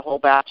sautéed a whole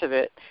batch of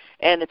it,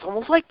 and it's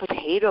almost like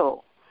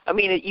potato. I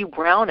mean, you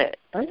brown it.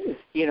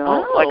 You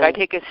know, like I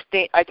take a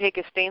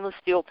stainless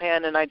steel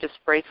pan, and I just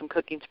spray some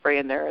cooking spray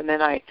in there, and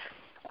then I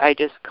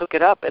just cook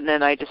it up, and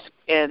then I just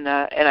and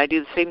I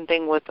do the same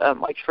thing with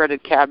like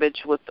shredded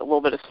cabbage with a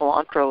little bit of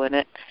cilantro in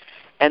it,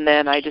 and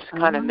then I just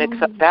kind of mix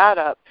that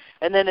up,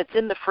 and then it's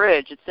in the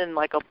fridge. It's in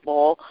like a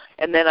bowl,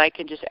 and then I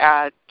can just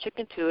add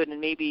chicken to it,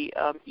 and maybe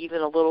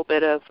even a little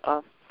bit of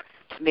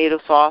tomato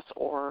sauce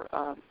or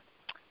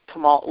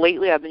tamale.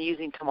 Lately, I've been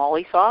using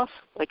tamale sauce,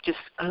 like just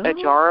a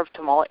jar of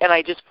tamale, and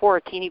I just pour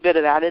a teeny bit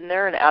of that in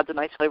there, and it adds a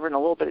nice flavor and a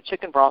little bit of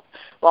chicken broth.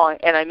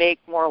 And I make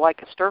more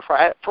like a stir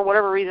fry. For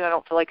whatever reason, I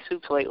don't feel like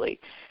soups lately,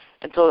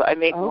 and so I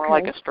make more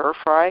like a stir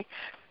fry.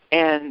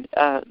 And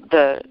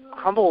the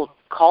crumbled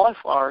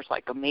cauliflower is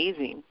like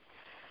amazing.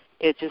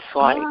 It's just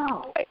like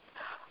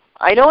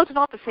I know it's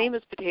not the same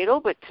as potato,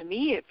 but to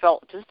me it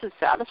felt just as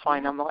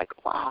satisfying. I'm like,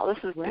 wow,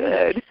 this is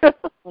good.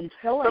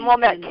 I'm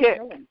on that kick.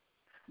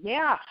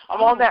 Yeah,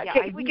 I'm on that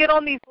kick. We get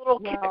on these little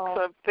kicks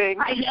of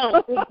things. I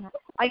know.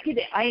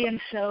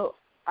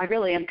 I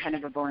really am kind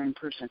of a boring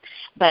person,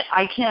 but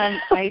I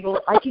can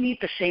eat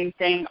the same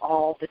thing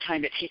all the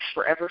time. It takes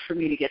forever for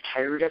me to get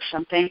tired of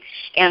something,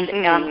 and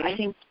I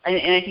think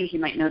you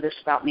might know this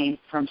about me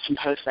from some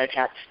posts I've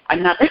had.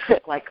 I'm not a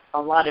cook like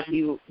a lot of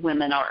you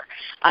women are.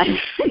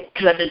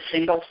 Because I've been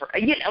single for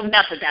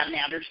not that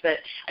matters, but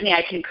I mean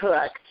I can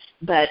cook,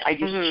 but I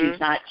just choose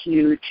not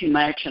to too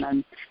much, and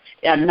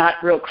I'm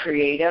not real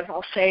creative,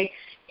 I'll say.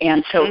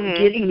 And so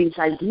getting these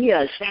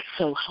ideas, that's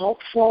so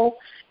helpful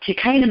to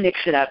kind of mix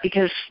it up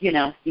because,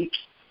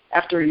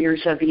 after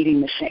years of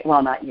eating the same,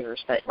 well, not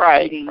years, but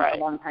eating a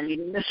long time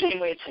eating the same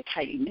way, it's like,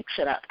 how do you mix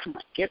it up? Come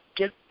on,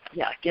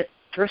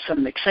 throw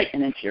some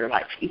excitement into your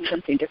life. Eat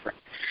something different.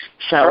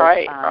 So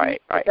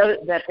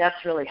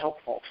that's really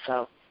helpful.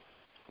 So.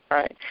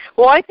 Right.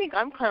 Well, I think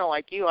I'm kind of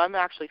like you. I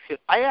actually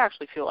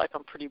feel like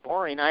I'm pretty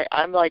boring.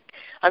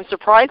 I'm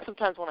surprised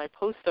sometimes when I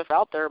post stuff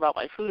out there about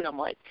my food. I'm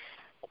like,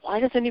 why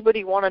does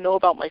anybody want to know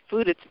about my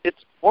food?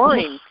 It's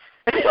boring.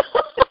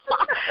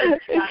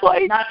 It's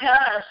like not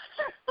us.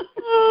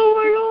 Oh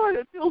my God,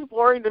 it feels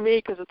boring to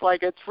me because it's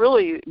like it's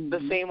really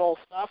the same old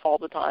stuff all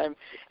the time: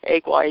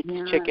 egg whites,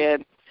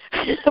 chicken.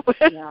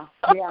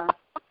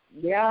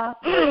 Yeah.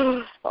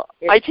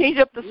 I change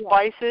up the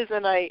spices,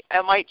 and I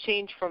might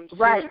change from soup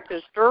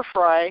to stir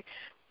fry,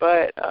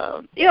 but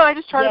I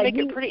just try to make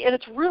it pretty, and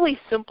it's really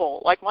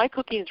simple. Like my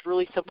cooking is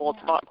really simple.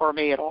 It's not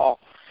gourmet at all.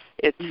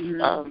 It's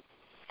I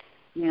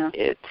mean,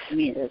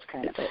 it is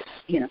kind of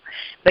it,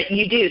 But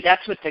you do.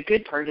 That's what the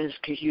good part is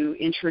because you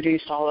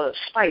introduce all those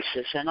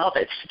spices and all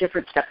this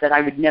different stuff that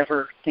I would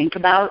never think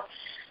about.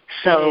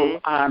 So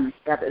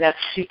that's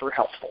super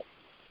helpful.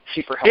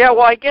 Super helpful. Yeah.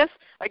 Well, I guess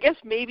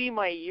maybe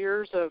my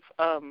years of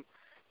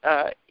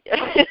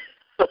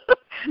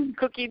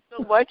cooking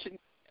so much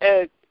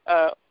and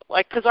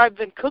like because I've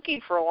been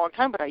cooking for a long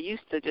time, but I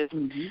used to just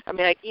I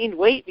mean I gained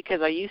weight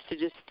because I used to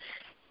just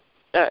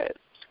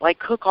like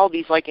cook all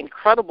these like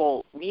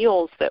incredible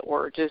meals that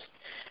were just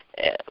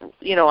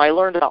I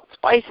learned about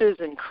spices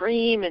and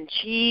cream and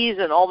cheese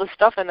and all this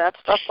stuff, and that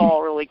stuff's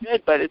all really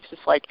good, but it's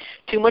just like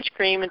too much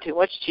cream and too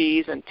much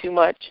cheese and too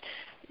much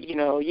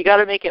you got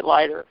to make it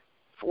lighter.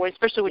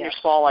 Especially when you're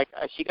small like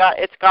us,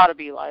 it's got to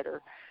be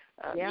lighter.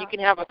 You can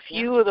have a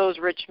few of those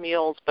rich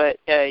meals, but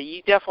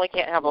you definitely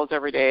can't have those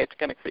every day. It's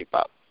going to creep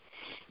up.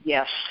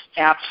 Yes,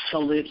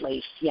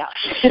 absolutely. Yes,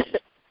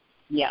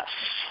 yes.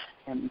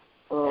 And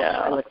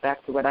I look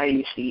back to what I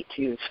used to eat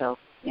too. So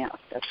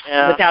that's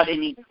without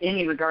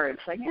any regard.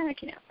 It's like I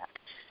can have that.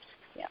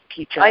 Yeah,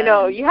 pizza. I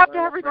know you have to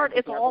have regard.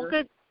 It's all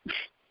good.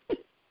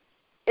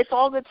 It's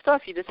all good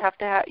stuff. You just have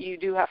to you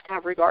do have to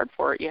have regard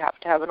for it. You have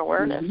to have an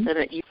awareness,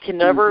 and you can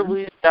never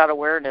lose that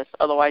awareness.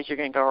 Otherwise, you're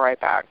going to go right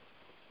back.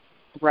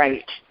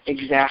 Right.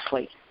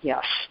 Exactly.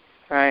 Yes.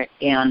 Right.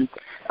 And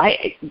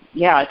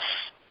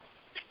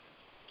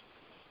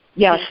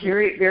it's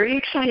very, very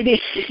exciting.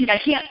 I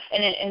can't,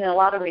 and in a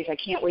lot of ways, I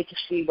can't wait to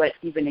see what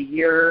even a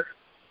year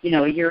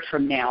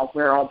from now,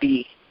 where I'll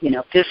be,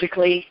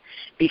 physically,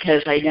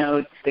 because I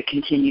know the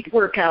continued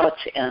workouts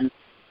and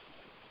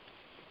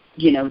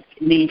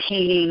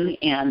maintaining,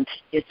 and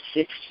it's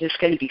just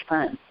going to be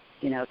fun,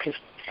 because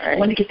I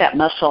want to get that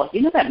muscle.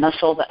 That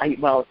muscle that you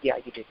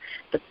do,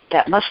 but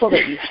that muscle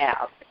that you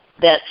have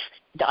that's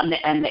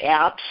and the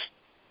abs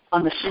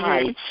on the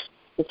sides.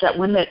 It's that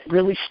one that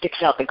really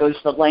sticks out that goes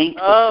the length.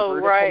 Oh,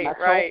 the right.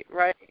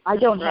 I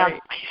don't have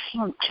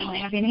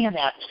any of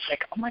that. It's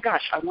like, oh my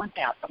gosh, I want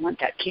that.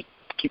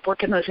 Keep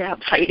working those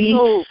abs, Heidi.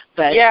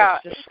 But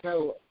it's just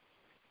so.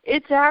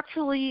 It's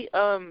actually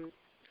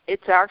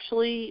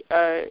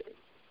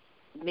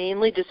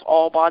mainly just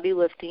all body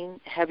lifting,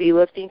 heavy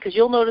lifting, because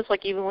you'll notice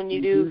like even when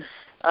you do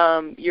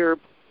your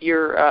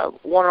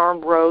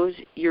one-armed rows,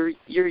 you're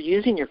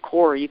using your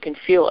core. You can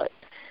feel it.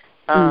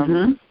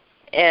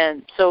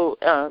 And so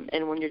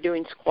and when you're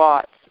doing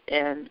squats,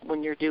 and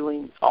when you're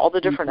doing all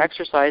the different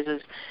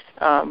exercises,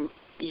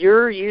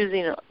 you're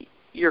using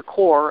your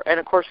core, and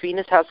of course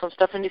Venus has some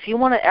stuff. And if you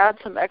want to add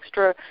some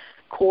extra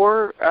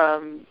core,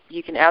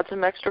 you can add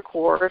some extra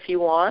core if you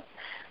want,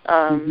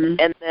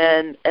 and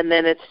then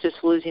it's just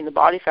losing the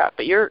body fat.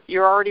 But you're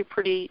already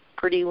pretty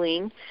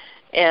lean,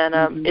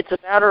 and it's a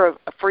matter of,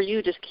 for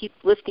you, just keep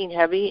lifting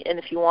heavy. And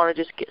if you want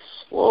to just get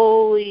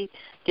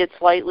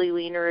slightly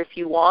leaner, if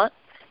you want,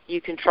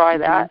 you can try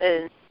that.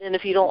 And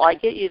if you don't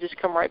like it, you just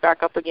come right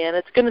back up again.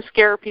 It's going to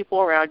scare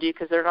people around you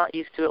because they're not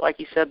used to it. Like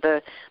you said,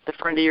 the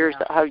friend of yours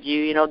that hugged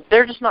you,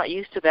 they're just not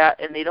used to that,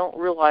 and they don't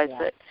realize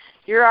that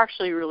you're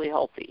actually really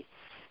healthy.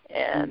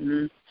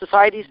 And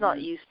society's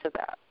not used to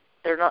that.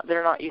 They're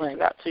not used to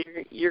that. So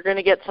you're going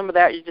to get some of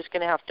that. You're just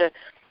going to have to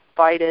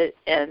fight it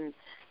and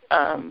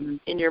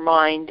in your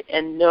mind,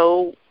 and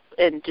know,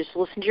 and just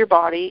listen to your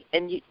body,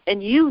 and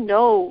you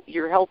know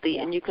you're healthy,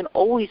 and you can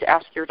always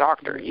ask your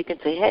doctor. You can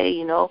say, hey,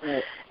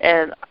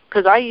 and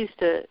because I used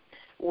to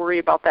worry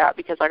about that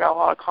because I got a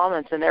lot of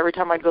comments, and every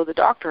time I go to the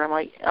doctor, I'm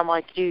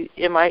like, do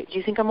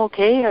you think I'm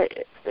okay?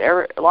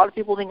 A lot of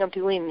people think I'm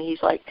too lean, and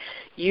he's like,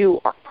 you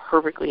are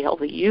perfectly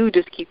healthy. You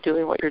just keep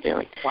doing what you're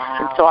doing. Wow.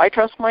 And so I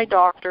trust my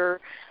doctor,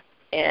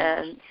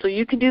 and so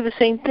you can do the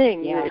same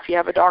thing. If you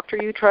have a doctor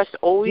you trust,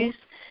 always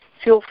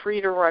feel free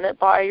to run it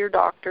by your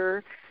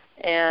doctor,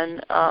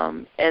 and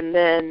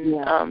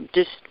then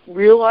just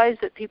realize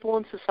that people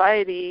in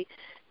society,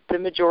 the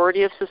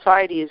majority of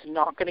society, is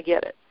not going to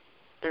get it.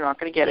 They're not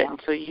going to get it,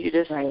 and so you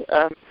just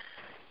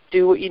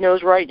do what you know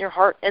is right in your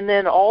heart, and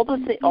then all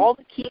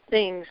the key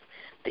things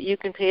that you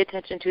can pay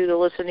attention to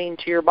listening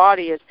to your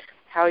body is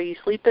how you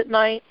sleep at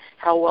night,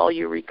 how well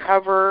you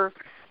recover,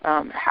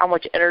 how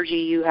much energy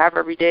you have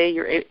every day.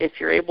 If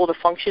you're able to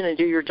function and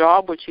do your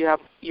job, which you have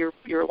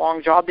your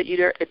long job that you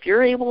do, if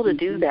you're able to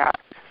do that,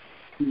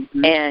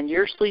 and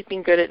you're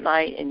sleeping good at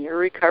night, and you're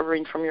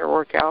recovering from your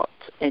workouts,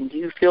 and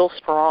you feel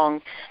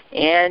strong,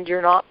 and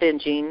you're not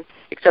binging,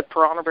 except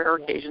for on rare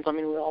occasions. I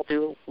mean, we all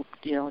do, a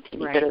teeny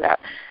bit of that.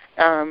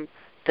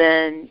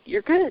 Then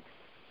you're good.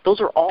 Those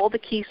are all the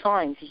key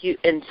signs.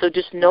 And so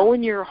just know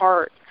in your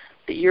heart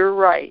that you're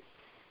right,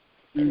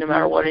 and no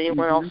matter what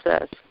anyone else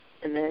says.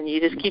 And then you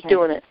just keep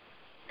doing it.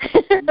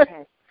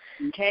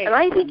 Okay. And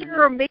I think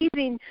you're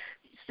amazing,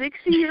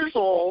 60 years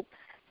old,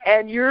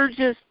 and you're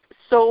just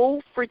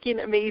so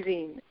freaking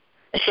amazing.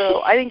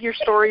 So I think your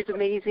story's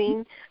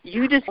amazing.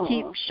 You just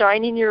keep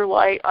shining your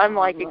light. I'm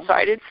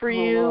excited for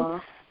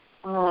you.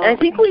 And I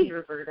think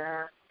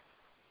Roberta.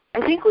 I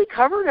think we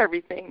covered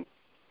everything.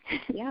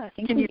 Yeah, I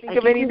think. Can you think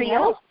of anything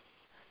else?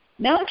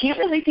 No, I can't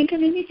really think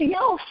of anything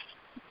else.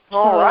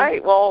 All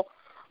right. Well,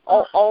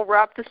 I'll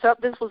wrap this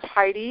up. This was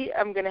Heidi.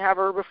 I'm going to have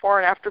her before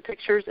and after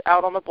pictures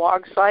out on the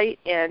blog site,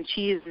 and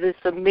she's this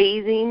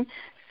amazing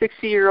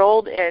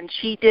 60-year-old, and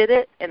she did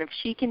it. And if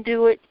she can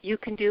do it, you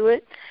can do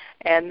it.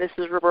 And this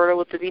is Roberta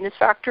with the Venus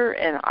Factor,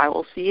 and I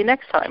will see you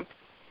next time.